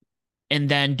 And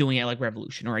then doing it like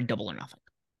Revolution or a Double or Nothing.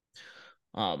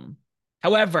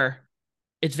 However,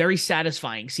 it's very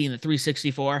satisfying seeing the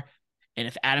 364. And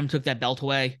if Adam took that belt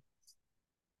away,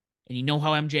 and you know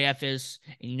how MJF is,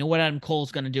 and you know what Adam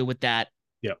Cole's going to do with that.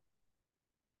 Yep.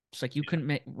 It's like you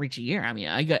couldn't reach a year. I mean,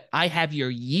 I have your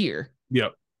year.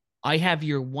 Yep. I have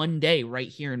your one day right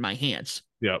here in my hands.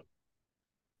 Yep.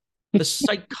 The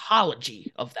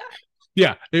psychology of that.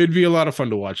 Yeah, it would be a lot of fun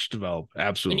to watch develop.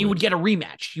 Absolutely. And you would get a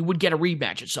rematch. You would get a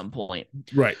rematch at some point.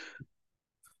 Right.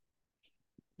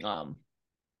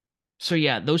 So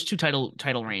yeah, those two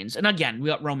title reigns. And again, we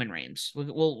got Roman Reigns.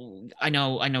 Well, I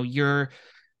know you're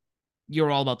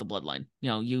all about the bloodline.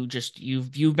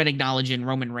 You've been acknowledging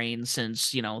Roman Reigns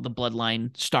since, the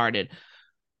bloodline started.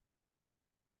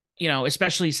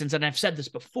 Especially since, and I've said this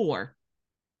before,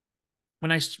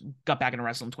 when I got back into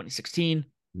wrestling in 2016,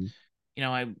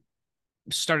 I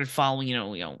started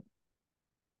following,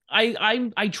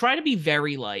 I try to be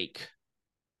very like,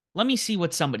 let me see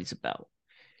what somebody's about.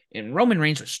 And Roman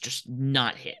Reigns was just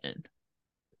not hitting.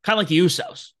 Kind of like the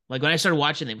Usos. Like when I started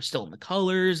watching, they were still in the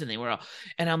colors and they were all,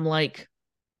 and I'm like,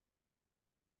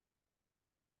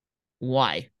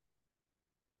 why?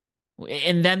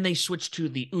 And then they switched to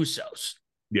the Usos.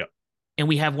 Yep. And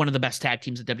we have one of the best tag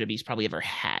teams that WWE's probably ever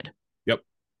had. Yep.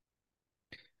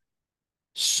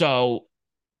 So,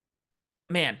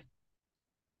 man,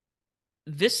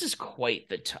 this is quite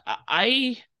the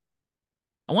I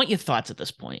want your thoughts at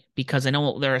this point, because I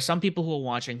know there are some people who are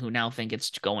watching who now think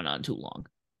it's going on too long.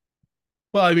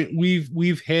 Well, I mean,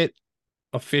 we've hit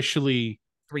officially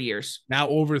 3 years. now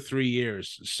over 3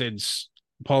 years since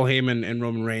Paul Heyman and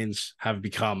Roman Reigns have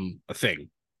become a thing.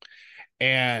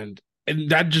 And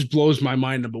that just blows my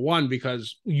mind, number one,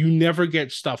 because you never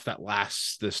get stuff that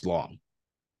lasts this long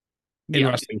in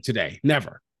wrestling today.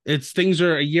 Never. It's things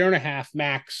are a year and a half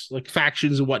max, like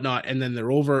factions and whatnot, and then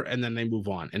they're over and then they move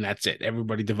on, and that's it.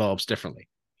 Everybody develops differently.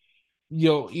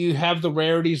 You have the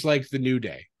rarities like the New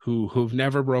Day, who've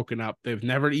never broken up. They've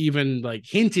never even like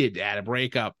hinted at a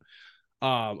breakup.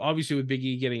 Obviously with Big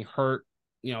E getting hurt,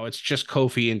 it's just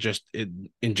Kofi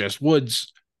and just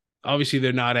Woods. Obviously,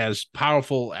 they're not as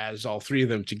powerful as all three of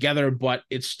them together, but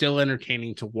it's still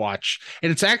entertaining to watch.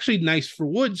 And it's actually nice for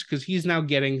Woods because he's now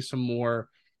getting some more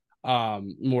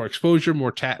exposure,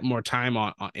 more time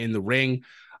on in the ring.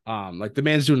 Like the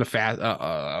man's doing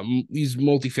he's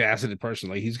multifaceted person.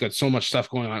 Like he's got so much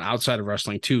stuff going on outside of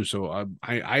wrestling too. So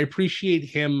I appreciate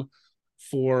him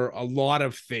for a lot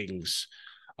of things.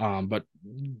 But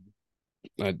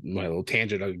my little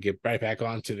tangent, I'll get right back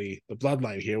onto the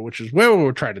bloodline here, which is where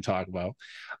we're trying to talk about.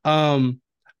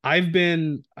 I've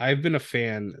been a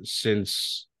fan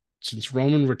since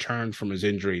Roman returned from his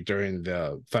injury during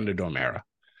the Thunderdome era,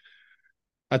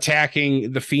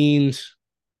 attacking the Fiend,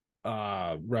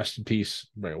 rest in peace,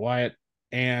 Bray Wyatt,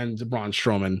 and Braun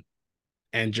Strowman,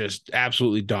 and just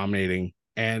absolutely dominating.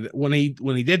 And when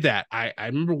he did that, I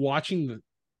remember watching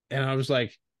and I was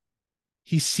like,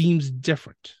 he seems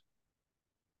different.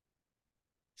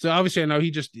 So obviously I know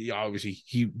he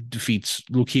defeats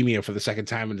leukemia for the second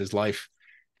time in his life.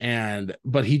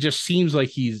 But he just seems like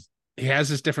he has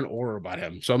this different aura about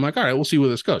him. So I'm like, all right, we'll see where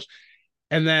this goes.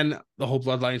 And then the whole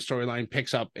bloodline storyline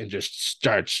picks up and just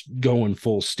starts going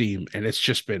full steam. And it's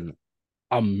just been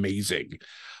amazing.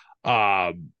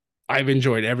 I've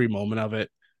enjoyed every moment of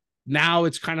it. Now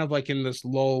it's kind of like in this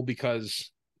lull because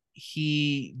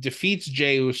he defeats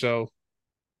Jey Uso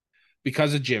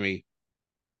because of Jimmy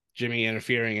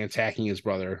interfering and attacking his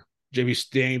brother. Jimmy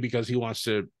staying because he wants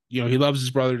to, he loves his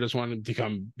brother, doesn't want him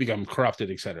to become corrupted,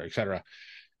 et cetera, et cetera.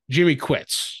 Jimmy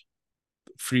quits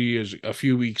a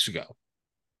few weeks ago.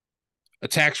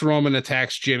 Attacks Roman,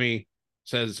 attacks Jimmy,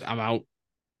 says, I'm out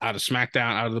of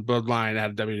SmackDown, out of the bloodline,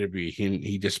 out of WWE.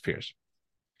 He disappears.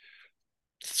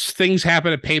 Things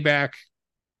happen at Payback.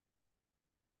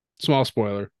 Small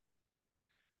spoiler.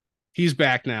 He's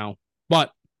back now,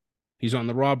 but he's on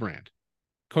the Raw brand.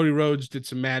 Cody Rhodes did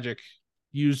some magic,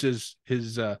 used his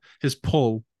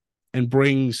pull, and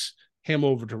brings him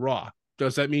over to Raw.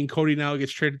 Does that mean Cody now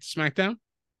gets traded to SmackDown?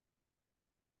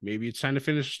 Maybe it's time to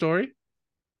finish the story.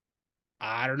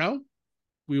 I don't know.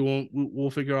 We'll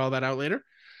figure all that out later.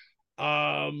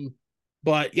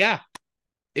 But yeah,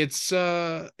 it's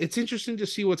interesting to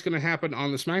see what's going to happen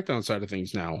on the SmackDown side of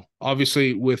things now.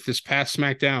 Obviously, with this past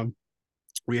SmackDown,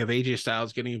 we have AJ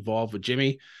Styles getting involved with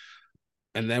Jimmy,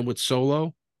 and then with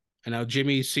Solo. And now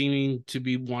Jimmy seeming to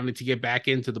be wanting to get back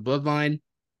into the bloodline.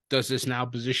 Does this now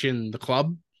position the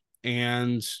club?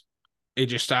 And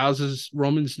AJ Styles is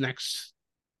Roman's next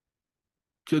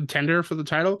contender for the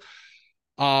title.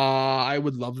 I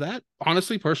would love that.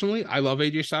 Honestly, personally, I love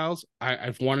AJ Styles.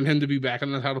 I've wanted him to be back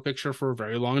in the title picture for a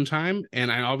very long time.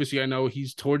 And I know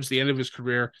he's towards the end of his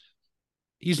career.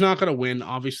 He's not going to win,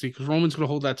 obviously, because Roman's going to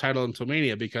hold that title until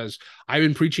Mania, because I've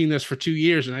been preaching this for 2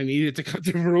 years and I need it to come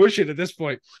to fruition at this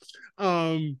point.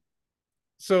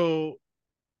 So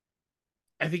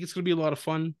I think it's going to be a lot of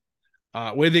fun.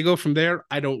 Where they go from there,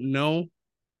 I don't know.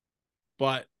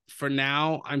 But for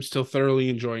now, I'm still thoroughly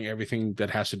enjoying everything that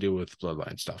has to do with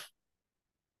bloodline stuff.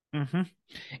 Mm-hmm.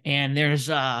 And there's,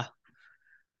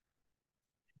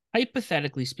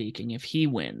 hypothetically speaking, if he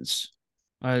wins,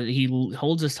 he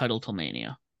holds his title till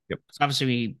Mania. Yep. So obviously,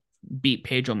 he beat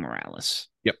Pedro Morales.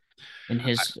 Yep. In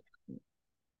his,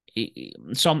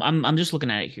 so I'm just looking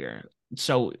at it here.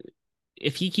 So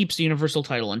if he keeps the Universal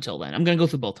title until then, I'm going to go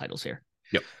through both titles here.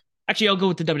 Yep. Actually, I'll go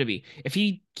with the WWE. If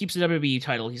he keeps the WWE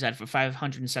title, he's had for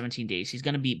 517 days. He's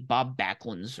going to beat Bob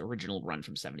Backlund's original run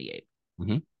from 78.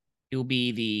 Mm-hmm. It will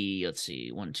be the, let's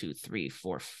see, 1, 2, 3,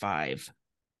 4, 5,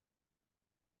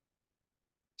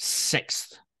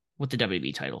 6th with the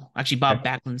WB title. Actually, Bob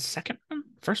Backlund's second run,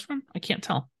 first run. I can't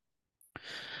tell.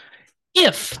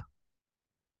 If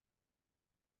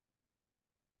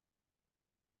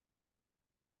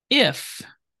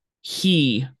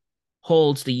he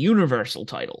holds the Universal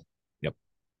title, yep,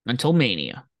 until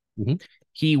Mania,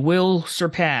 he will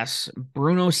surpass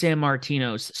Bruno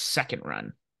Sammartino's second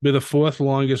run. Be the 4th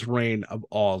longest reign of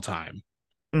all time.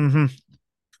 Mm-hmm.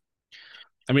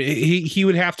 I mean, he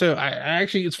would have to. I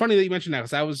actually, it's funny that you mentioned that,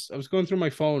 because I was going through my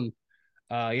phone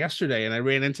yesterday, and I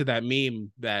ran into that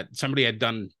meme that somebody had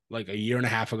done like a year and a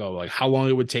half ago, like how long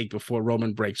it would take before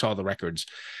Roman breaks all the records.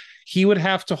 He would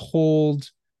have to hold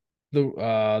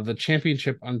the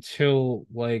championship until,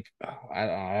 like, I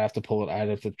have to pull it. I'd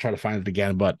have to try to find it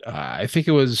again, but I think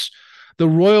it was the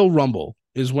Royal Rumble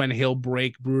is when he'll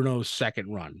break Bruno's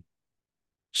second run.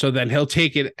 So then he'll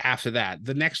take it after that.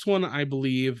 The next one, I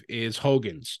believe, is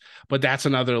Hogan's, but that's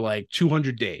another like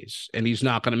 200 days, and he's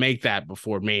not going to make that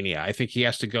before Mania. I think he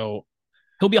has to go.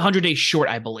 He'll be 100 days short,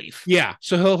 I believe. Yeah,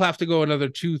 so he'll have to go another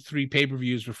 2-3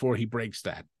 pay-per-views before he breaks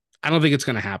that. I don't think it's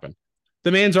going to happen.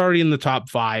 The man's already in the top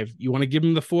 5. You want to give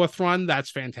him the 4th run?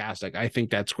 That's fantastic. I think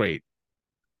that's great.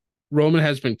 Roman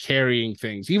has been carrying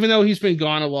things. Even though he's been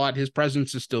gone a lot, his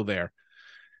presence is still there.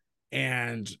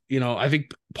 And, I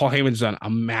think Paul Heyman's done a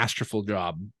masterful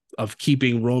job of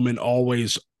keeping Roman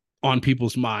always on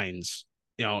people's minds,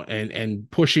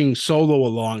 and pushing Solo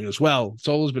along as well.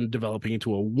 Solo's been developing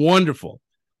into a wonderful,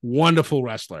 wonderful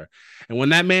wrestler. And when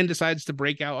that man decides to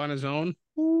break out on his own,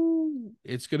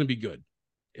 it's going to be good.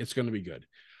 It's going to be good.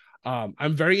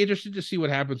 I'm very interested to see what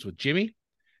happens with Jimmy,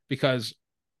 because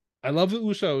I love the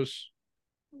Usos,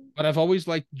 but I've always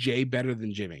liked Jay better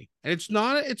than Jimmy. And it's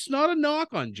not a knock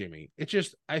on Jimmy. It's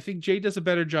just, I think Jay does a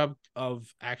better job of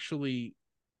actually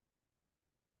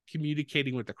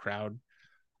communicating with the crowd.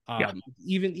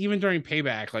 Even during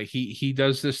Payback, like he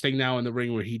does this thing now in the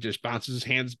ring where he just bounces his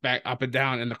hands back up and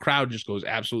down, and the crowd just goes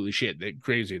absolutely shit. They're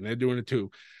crazy, and they're doing it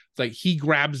too. It's like he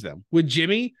grabs them. With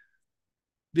Jimmy,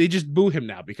 they just boo him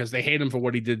now because they hate him for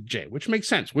what he did to Jay, which makes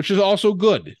sense, which is also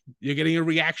good. You're getting a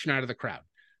reaction out of the crowd.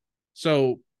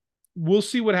 So we'll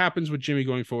see what happens with Jimmy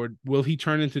going forward. Will he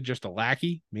turn into just a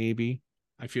lackey? Maybe.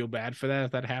 I feel bad for that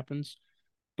if that happens.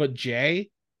 But Jay,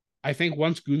 I think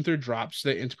once Gunther drops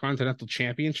the Intercontinental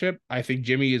Championship, I think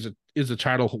Jimmy is a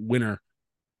title winner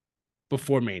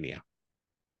before Mania.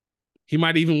 He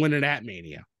might even win it at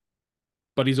Mania,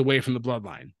 but he's away from the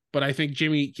bloodline. But I think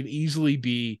Jimmy can easily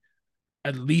be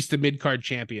at least a mid-card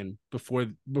champion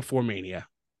before Mania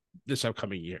this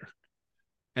upcoming year.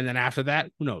 And then after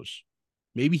that, who knows?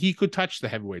 Maybe he could touch the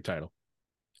heavyweight title.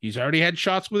 He's already had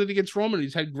shots with it against Roman.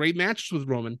 He's had great matches with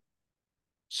Roman.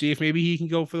 See if maybe he can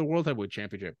go for the World Heavyweight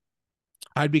Championship.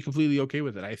 I'd be completely okay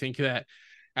with it. I think that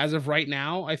as of right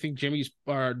now, I think Jay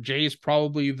is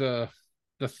probably the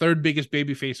 3rd biggest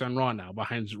babyface on Raw now,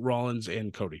 behind Rollins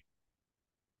and Cody.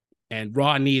 And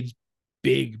Raw needs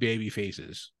big baby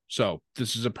faces. So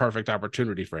this is a perfect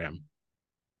opportunity for him.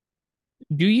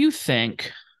 Do you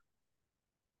think...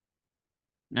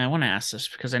 Now, I want to ask this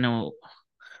because I know...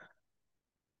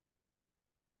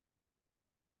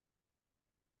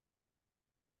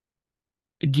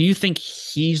 Do you think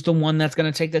he's the one that's going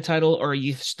to take the title, or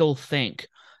you still think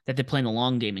that they're playing the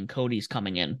long game and Cody's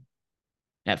coming in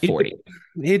at 40?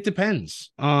 It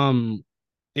depends.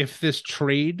 If this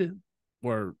trade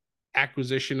or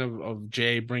acquisition of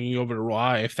Jay bringing over to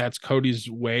Raw, if that's Cody's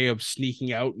way of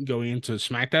sneaking out and going into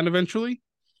SmackDown eventually,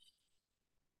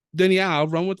 then yeah, I'll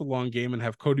run with the long game and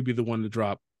have Cody be the one to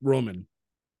drop Roman.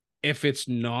 If it's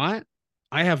not,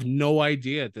 I have no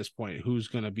idea at this point who's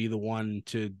going to be the one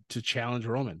to challenge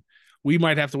Roman. We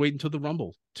might have to wait until the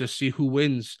Rumble to see who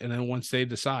wins, and then once they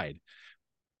decide,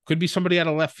 could be somebody out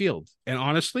of left field. And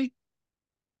honestly,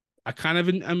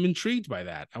 I'm intrigued by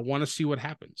that. I want to see what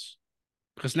happens,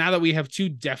 because now that we have 2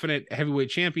 definite heavyweight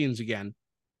champions again,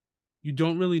 you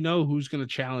don't really know who's going to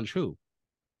challenge who.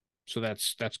 So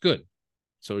that's good.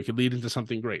 So it could lead into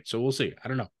something great. So we'll see. I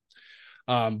don't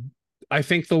know. I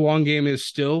think the long game is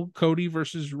still Cody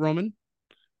versus Roman,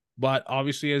 but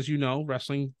obviously, as you know,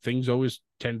 wrestling things always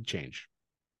tend to change.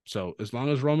 So as long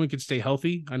as Roman can stay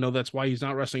healthy, I know that's why he's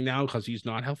not wrestling now, because he's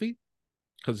not healthy,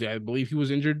 because I believe he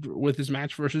was injured with his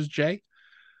match versus Jay.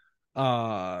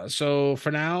 So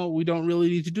for now, we don't really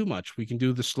need to do much. We can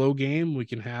do the slow game. We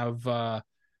can have,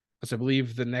 as I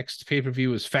believe the next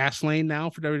pay-per-view is Fastlane now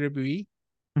for WWE.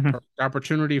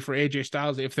 Opportunity for AJ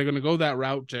Styles, if they're going to go that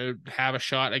route, to have a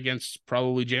shot against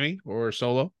probably Jimmy or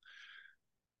Solo.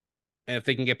 And if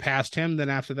they can get past him, then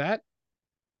after that,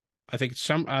 I think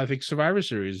Survivor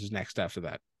Series is next after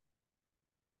that.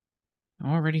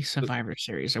 Already Survivor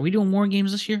Series. Are we doing more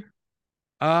games this year?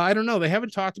 I don't know. They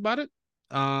haven't talked about it.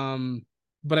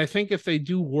 But I think if they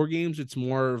do war games, it's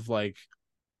more of like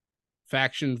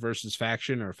faction versus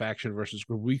faction or faction versus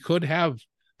group. We could have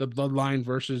the bloodline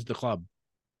versus the club.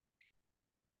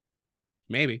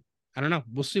 Maybe. I don't know.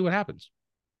 We'll see what happens.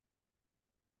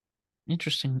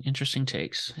 Interesting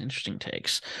takes. Interesting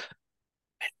takes.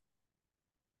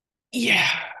 Yeah.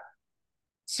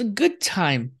 It's a good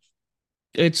time.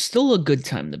 It's still a good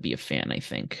time to be a fan, I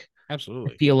think. I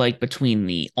Absolutely. feel like between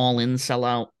the all-in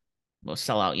sellout,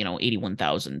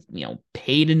 81,000,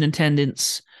 paid in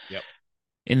attendance, Yep.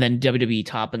 and then WWE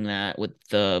topping that with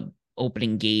the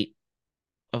opening gate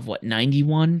of what,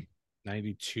 91?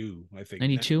 92, I think.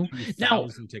 92? Now,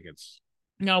 92,000 tickets.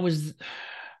 was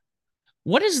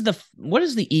what is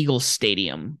the Eagles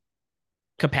Stadium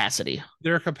capacity?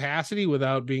 Their capacity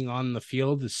without being on the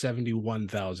field is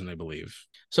 71,000, I believe.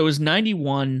 So is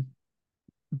 91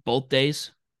 both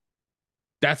days?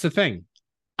 That's the thing.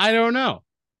 I don't know.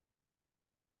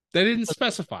 They didn't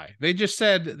specify. They just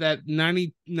said that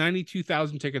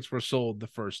 92,000 tickets were sold the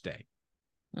first day.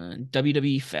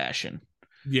 WWE fashion.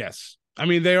 Yes. I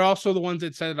mean, they're also the ones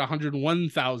that said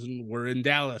 101,000 were in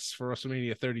Dallas for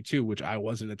WrestleMania 32, which I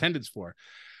was in attendance for.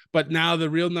 But now the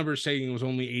real number is saying it was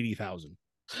only 80,000.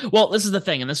 Well, this is the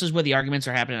thing, and this is where the arguments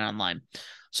are happening online.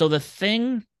 So the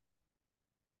thing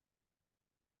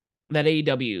that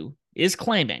AEW is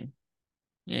claiming,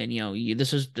 and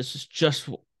this is just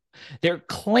they're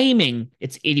claiming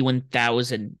it's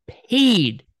 81,000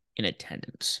 paid in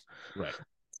attendance. Right.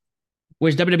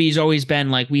 Whereas WWE's always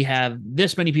been like, we have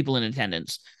this many people in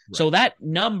attendance. Right. So that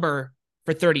number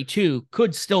for 32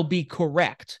 could still be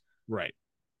correct. Right.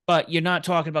 But you're not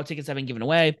talking about tickets that have been given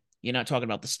away. You're not talking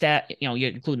about the staff, you're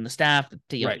including the staff.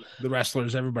 Right. The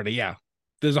wrestlers, everybody. Yeah.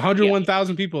 There's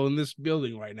 101,000 people in this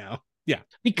building right now. Yeah.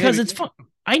 Because it's fun.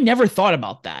 I never thought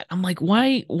about that. I'm like,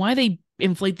 why they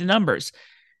inflate the numbers?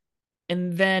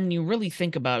 And then you really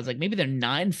think about it, it's like maybe they're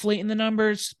not inflating the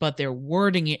numbers, but they're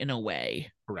wording it in a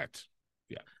way. Correct.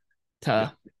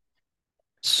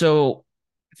 So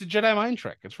it's a Jedi mind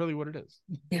trick. It's really what it is.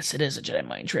 Yes, it is a Jedi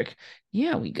mind trick.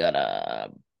 Yeah, we got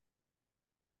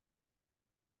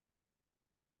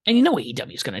and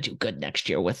AEW is gonna do good next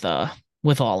year with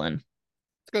All In.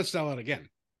 It's gonna sell out again.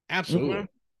 Absolutely. Mm-hmm.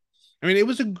 I mean, it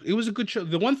was a good show.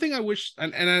 The one thing I wish,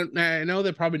 and I know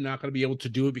they're probably not going to be able to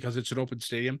do it because it's an open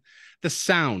stadium. The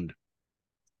sound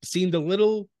seemed a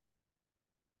little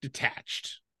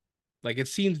detached. Like it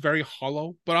seems very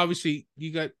hollow, but obviously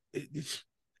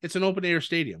it's an open air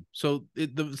stadium, so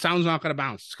the sound's not going to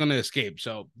bounce. It's going to escape.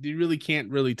 So you really can't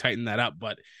really tighten that up.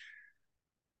 But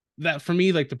that for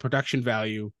me, like the production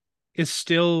value is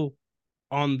still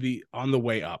on the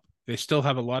way up. They still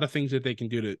have a lot of things that they can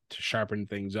do to sharpen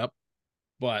things up.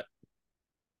 But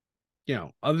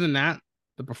other than that,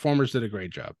 the performers did a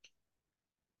great job.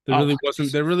 There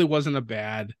really wasn't a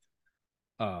bad.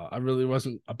 It really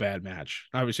wasn't a bad match.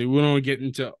 Obviously, we don't get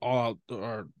into all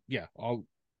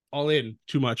in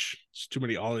too much. It's too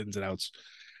many all ins and outs.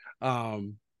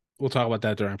 We'll talk about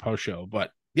that during post show. But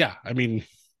yeah, I mean,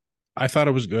 I thought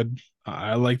it was good.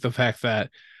 I like the fact that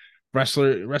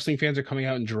wrestling fans are coming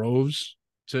out in droves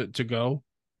to go.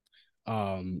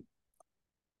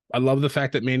 I love the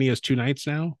fact that Mania is 2 nights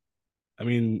now. I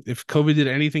mean, if COVID did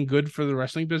anything good for the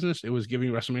wrestling business, it was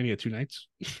giving WrestleMania 2 nights.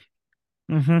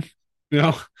 Mm-hmm. If you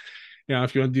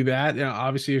want to do that,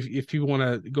 obviously, if people want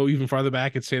to go even farther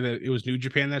back and say that it was New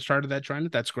Japan that started that trend,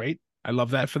 that's great. I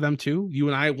love that for them too. You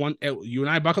and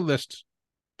I bucket list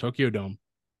Tokyo Dome.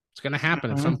 It's going to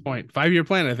happen at some point. 5-year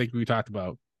plan, I think we talked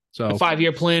about. So a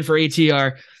 5-year plan for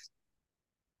ATR.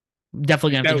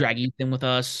 Definitely gonna have to drag Ethan with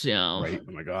us. Right?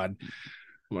 Oh my god.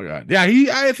 Yeah,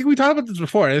 I think we talked about this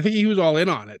before. I think he was all in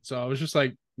on it. So I was just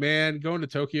like, man, going to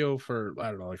Tokyo for I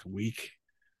don't know, like a week,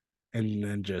 and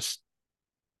then just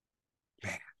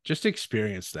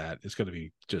experience that. It's going to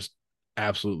be just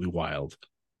absolutely wild.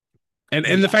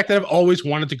 And the fact that I've always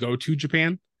wanted to go to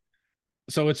Japan,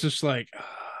 so it's just like,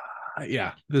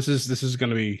 this is going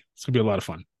to be a lot of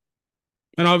fun.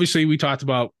 And obviously, we talked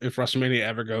about if WrestleMania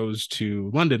ever goes to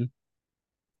London,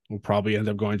 we'll probably end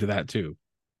up going to that too.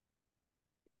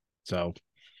 So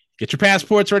get your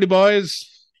passports ready,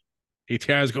 boys.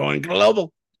 ATR is going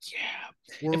global.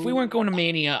 Yeah. If we weren't going to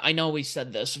Mania, I know we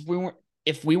said this.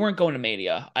 If we weren't going to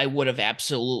Mania, I would have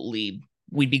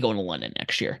we'd be going to London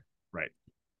next year. Right.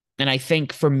 And I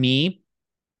think for me,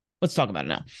 let's talk about it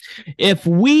now. If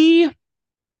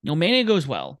Mania goes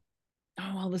well,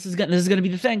 this is gonna be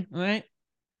the thing, all right?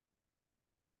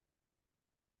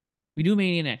 We do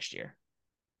Mania next year.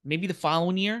 Maybe the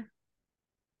following year,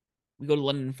 we go to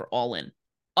London for All In.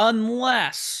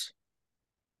 Unless,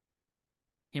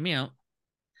 hear me out,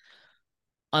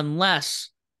 unless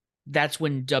that's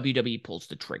when WWE pulls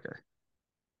the trigger.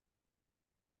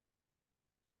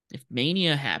 If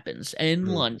Mania happens in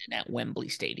True. London at Wembley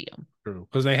Stadium, True,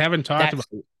 because they haven't talked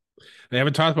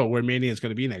about where Mania is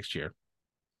going to be next year.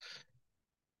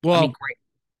 I mean, Well, great.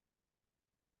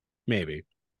 maybe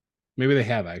they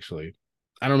have actually.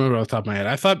 I don't remember off the top of my head.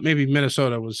 I thought maybe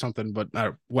Minnesota was something, but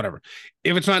whatever.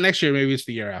 If it's not next year, maybe it's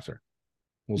the year after.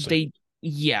 We'll see.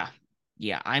 Yeah.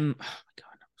 I'm. Oh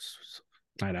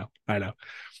my God. I know.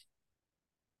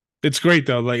 It's great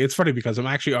though. Like it's funny because I'm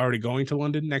actually already going to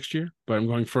London next year, but I'm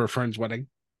going for a friend's wedding,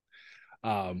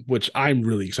 which I'm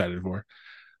really excited for.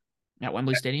 At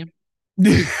Wembley Stadium.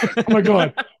 Oh my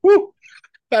god, woo,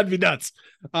 that'd be nuts.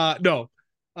 No,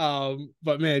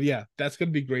 but man, yeah, that's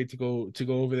gonna be great to go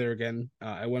over there again.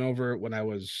 I went over when I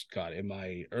was in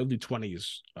my early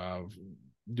 20s,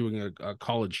 doing a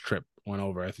college trip. Went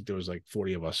over. I think there was like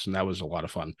 40 of us, and that was a lot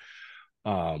of fun.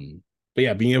 But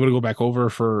yeah, being able to go back over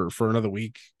for another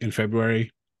week in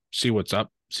February, see what's up,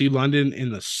 see London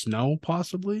in the snow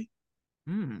possibly.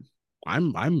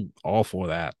 I'm all for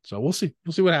that. So we'll see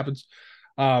what happens.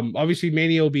 Obviously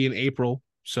Mania will be in April,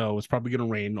 so it's probably gonna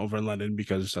rain over in London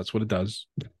because that's what it does.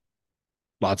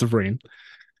 Lots of rain.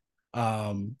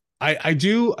 I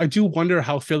do wonder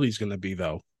how Philly's gonna be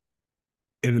though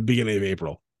in the beginning of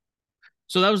April.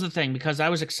 So that was the thing, because I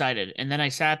was excited, and then I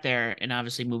sat there, and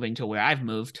obviously moving to where I've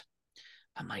moved,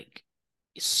 I'm like,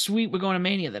 sweet, we're going to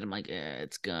Mania. Then I'm like,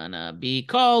 it's gonna be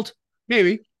cold.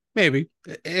 Maybe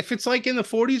if it's like in the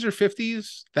 40s or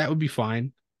 50s, that would be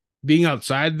fine. Being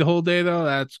outside the whole day though,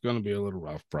 that's gonna be a little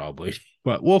rough probably.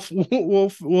 But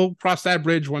we'll cross that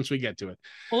bridge once we get to it.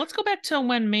 Well, let's go back to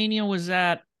when Mania was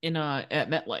at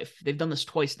MetLife. They've done this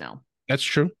twice now. That's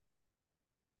true.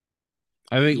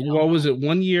 I think what was it?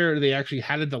 One year they actually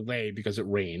had a delay because it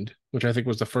rained, which I think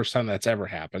was the first time that's ever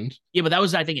happened. Yeah, but that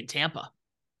was, I think, in Tampa.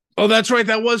 Oh, that's right.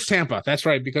 That was Tampa. That's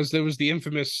right, because there was the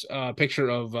infamous picture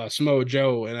of Samoa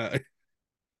Joe in a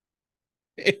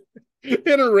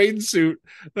in a rain suit.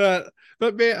 But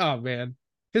man, oh man,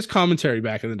 his commentary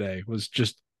back in the day was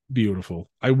just beautiful.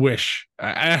 I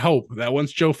hope that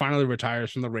once Joe finally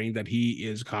retires from the ring, that he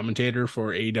is commentator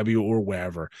for AEW or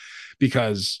wherever,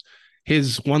 because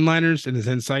his one-liners and his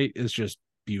insight is just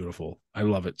beautiful. I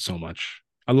love it so much.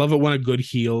 I love it when a good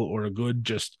heel or a good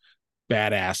just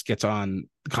badass gets on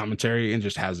commentary and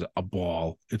just has a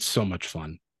ball. It's so much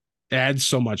fun. It adds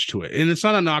so much to it. And it's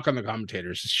not a knock on the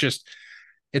commentators.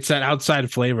 It's that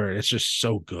outside flavor. It's just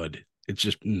so good. It's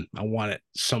just, I want it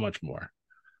so much more.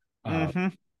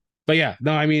 But yeah,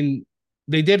 no, I mean,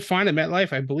 they did fine at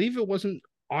MetLife. I believe it wasn't,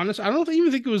 honest. I don't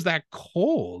even think it was that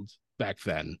cold back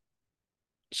then.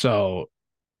 So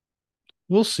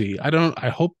we'll see. I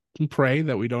hope and pray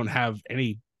that we don't have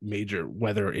any major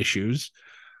weather issues.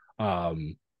 A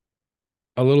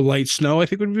little light snow, I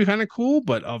think, would be kind of cool,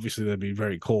 but obviously that'd be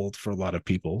very cold for a lot of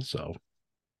people. So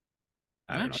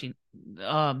actually,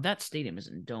 that stadium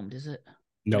isn't domed, is it?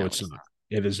 No, it's not.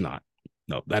 It is not.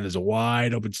 No, that is a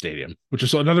wide open stadium, which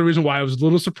is another reason why I was a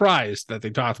little surprised that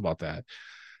they talked about that.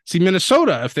 See,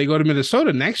 Minnesota, if they go to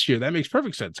Minnesota next year, that makes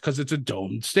perfect sense because it's a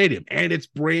domed stadium and it's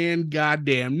brand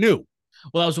goddamn new.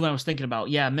 Well, that was what I was thinking about.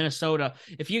 Yeah, Minnesota.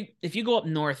 If you go up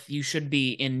north, you should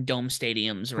be in dome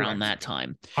stadiums around that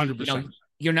time. 100%.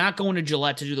 You're not going to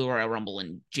Gillette to do the Royal Rumble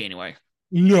in January.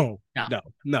 No.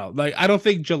 Like, I don't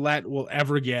think Gillette will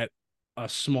ever get a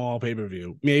small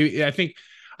pay-per-view. Maybe I think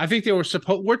they were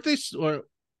supposed, weren't they, or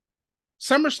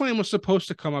SummerSlam was supposed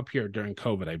to come up here during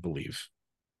COVID, I believe.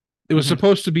 It was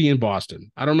supposed to be in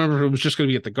Boston. I don't remember if it was just going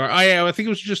to be at the Garden. Oh, yeah, I think it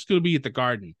was just going to be at the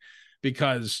Garden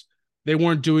because they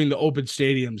weren't doing the open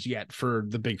stadiums yet for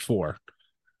the Big Four.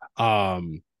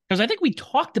 Because I think we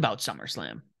talked about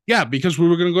SummerSlam. Yeah, because we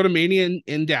were going to go to Mania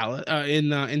in Dallas,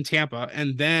 in Tampa,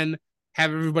 and then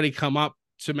have everybody come up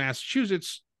to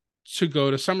Massachusetts to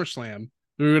go to SummerSlam.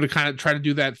 We were going to kind of try to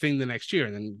do that thing the next year,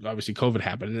 and then obviously COVID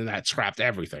happened, and then that scrapped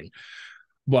everything.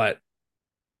 But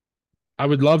I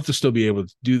would love to still be able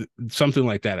to do something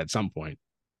like that at some point.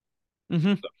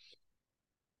 So.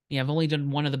 Yeah, I've only done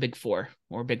one of the Big Four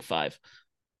or Big Five,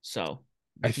 so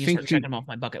I think start checking them off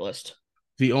my bucket list.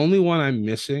 The only one I'm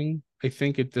missing, I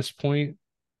think, at this point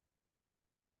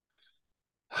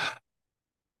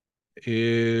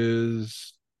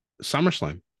is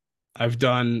SummerSlam. I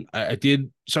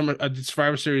did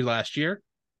Survivor Series last year.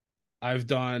 I've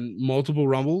done multiple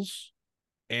Rumbles,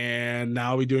 and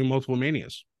now we're doing multiple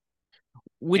Manias.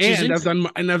 I've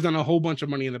done a whole bunch of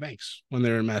Money in the Banks when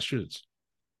they're in Massachusetts.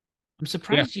 I'm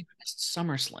surprised you missed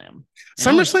SummerSlam.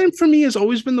 SummerSlam for me has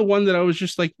always been the one that I was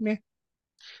just like, meh.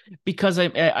 Because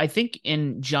I think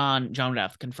John would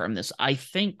have to confirm this. I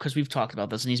think because we've talked about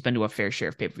this and he's been to a fair share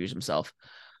of pay-per-views himself.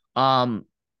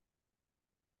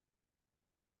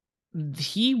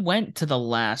 He went to the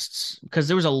last because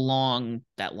there was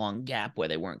that long gap where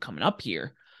they weren't coming up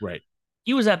here. Right.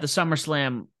 He was at the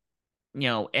SummerSlam,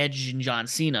 Edge and John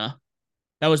Cena.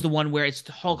 That was the one where it's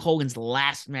Hulk Hogan's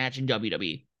last match in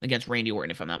WWE against Randy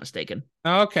Orton, if I'm not mistaken.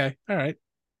 Oh, okay. All right.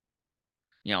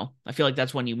 I feel like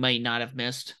that's one you might not have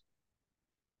missed.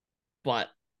 But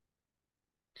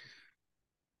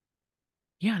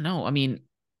yeah, no, I mean,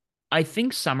 I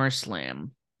think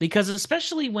SummerSlam, because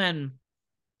especially when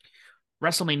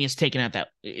WrestleMania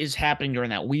is happening during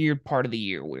that weird part of the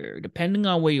year where, depending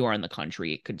on where you are in the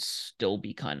country, it could still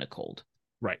be kind of cold.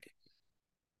 Right.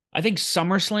 I think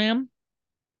SummerSlam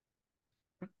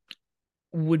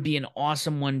would be an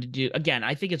awesome one to do. Again,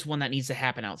 I think it's one that needs to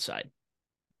happen outside.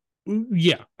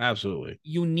 Yeah, absolutely.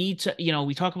 You need to,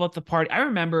 we talk about the party. I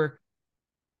remember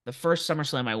the first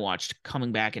SummerSlam I watched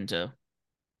coming back into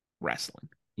wrestling.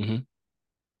 Mm-hmm.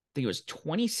 I think it was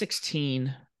 2016.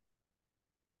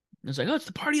 It was like, oh, it's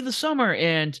the party of the summer.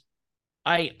 And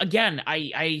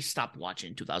I stopped watching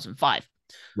in 2005.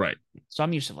 Right. So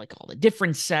I'm used to like all the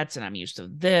different sets and I'm used to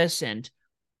this. And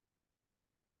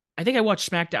I think I watched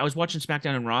SmackDown. I was watching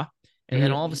SmackDown and Raw. And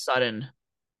then all of a sudden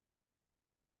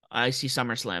I see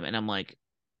SummerSlam and I'm like,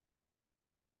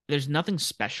 there's nothing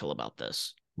special about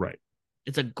this. Right.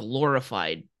 It's a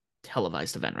glorified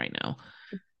televised event right now.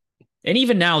 And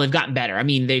even now they've gotten better. I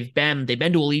mean, they've been to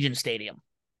Allegiant Stadium.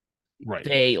 Right.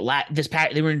 They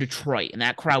were in Detroit and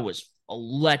that crowd was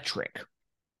electric.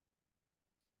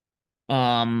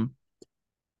 But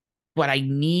I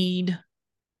need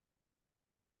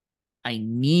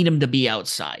them to be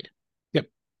outside. Yep.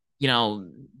 They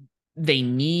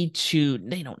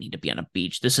don't need to be on a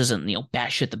beach. This isn't,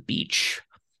 Bash at the Beach.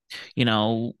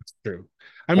 True.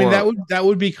 I mean, that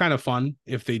would be kind of fun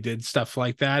if they did stuff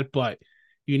like that, but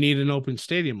you need an open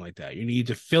stadium like that. You need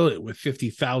to fill it with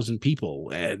 50,000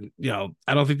 people. And,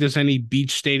 I don't think there's any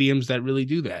beach stadiums that really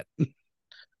do that.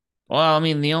 Well, I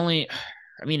mean,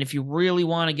 if you really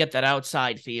want to get that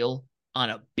outside feel on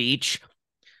a beach,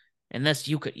 I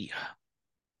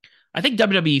think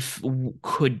WWE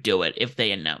could do it if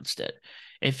they announced it.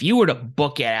 If you were to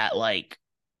book it at like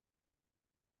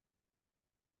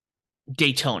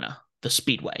Daytona, the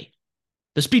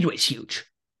Speedway's huge.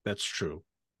 That's true.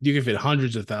 You can fit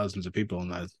hundreds of thousands of people in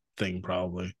that thing,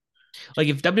 probably. Like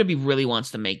if WWE really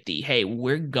wants to make hey,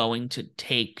 we're going to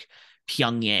take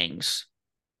Pyongyang's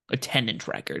attendance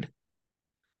record.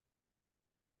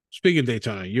 Speaking of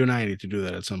Daytona, you and I need to do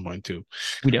that at some point too.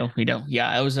 We do.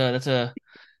 Yeah, that's a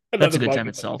good time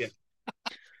itself. Yeah.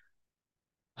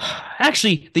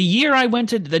 Actually, the year I went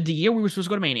to the year we were supposed to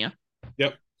go to Mania.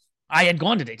 Yep. I had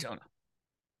gone to Daytona.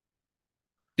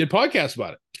 Did podcast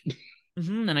about it.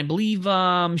 Mm-hmm. And I believe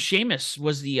Sheamus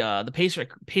was the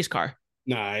pace car.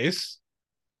 Nice.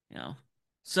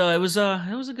 So it was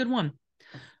a good one.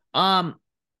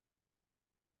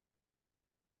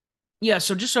 Yeah,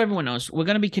 so just so everyone knows, we're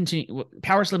going to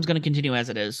Power Slim's going to continue as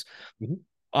it is.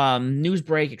 Mm-hmm. News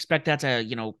break, expect that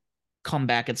to, come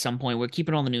back at some point. We're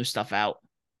keeping all the new stuff out.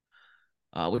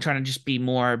 We're trying to just be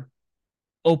more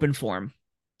open form.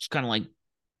 Just kind of like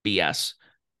BS.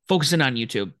 Focusing on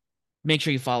YouTube. Make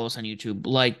sure you follow us on YouTube.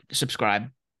 Like, subscribe.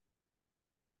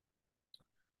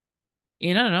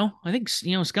 And I don't know. I think,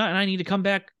 Scott and I need to come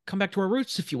back to our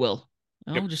roots, if you will.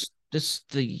 Yep.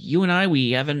 You and I,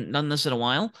 we haven't done this in a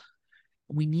while.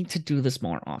 We need to do this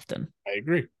more often. I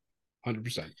agree.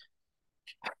 100%.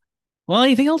 Well,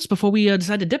 anything else before we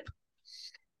decide to dip?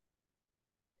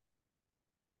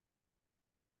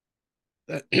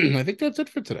 I think that's it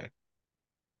for today.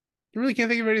 I really can't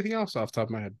think of anything else off the top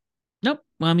of my head. Nope.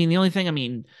 Well, I mean, the only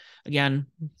thing, again,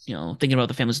 thinking about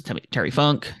the families of Terry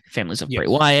Funk, families of Bray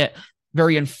Wyatt,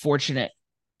 very unfortunate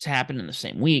to happen in the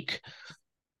same week.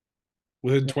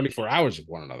 Within 24 hours of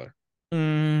one another.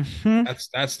 Mm-hmm.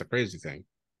 That's the crazy thing.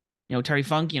 Terry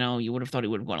Funk, you would have thought he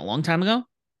would have gone a long time ago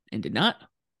and did not.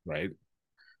 Right.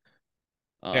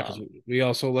 Yeah, because we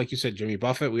also, like you said, Jimmy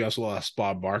Buffett, we also lost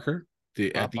Bob Barker.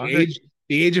 At the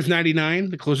age of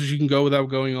 99, the closest you can go without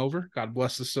going over. God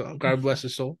bless his soul. God bless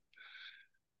his soul.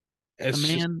 A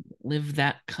man lived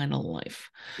that kind of life.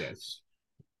 Yes.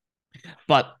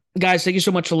 But guys, thank you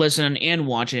so much for listening and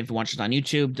watching. If you watch us on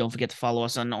YouTube, don't forget to follow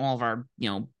us on all of our,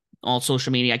 all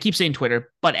social media. I keep saying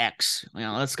Twitter, but X.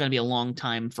 That's going to be a long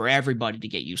time for everybody to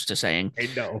get used to saying. I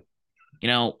know.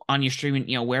 On your streaming,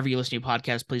 wherever you listen to your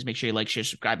podcast, please make sure you like, share,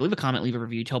 subscribe, leave a comment, leave a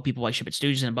review, tell people why Ship It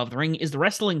Studios and Above the Ring is the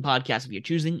wrestling podcast of your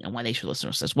choosing and why they should listen to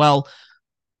us as well.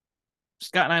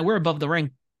 Scott and I, we're above the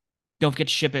ring. Don't forget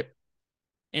to ship it.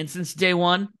 And since day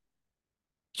one,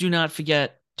 do not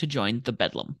forget to join the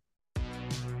Bedlam.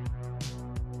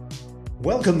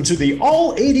 Welcome to the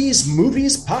All 80s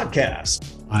Movies Podcast.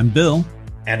 I'm Bill.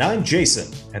 And I'm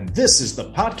Jason. And this is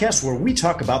the podcast where we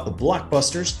talk about the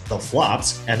blockbusters, the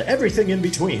flops, and everything in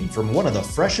between from one of the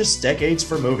freshest decades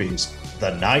for movies, the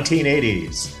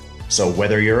 1980s. So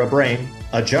whether you're a brain,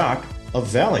 a jock, a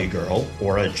valley girl,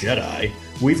 or a Jedi,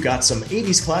 we've got some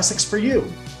 80s classics for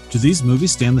you. Do these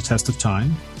movies stand the test of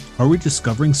time? Are we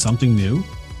discovering something new?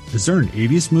 Is there an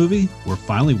 80s movie we're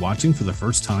finally watching for the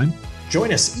first time?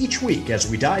 Join us each week as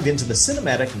we dive into the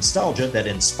cinematic nostalgia that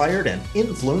inspired and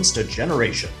influenced a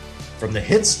generation. From the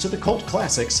hits to the cult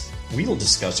classics, we'll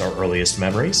discuss our earliest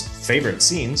memories, favorite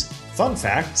scenes, fun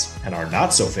facts, and our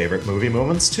not-so-favorite movie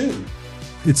moments too.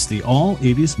 It's the All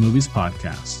 80s Movies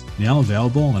Podcast, now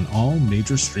available on all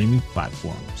major streaming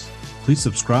platforms. Please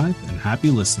subscribe and happy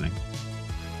listening.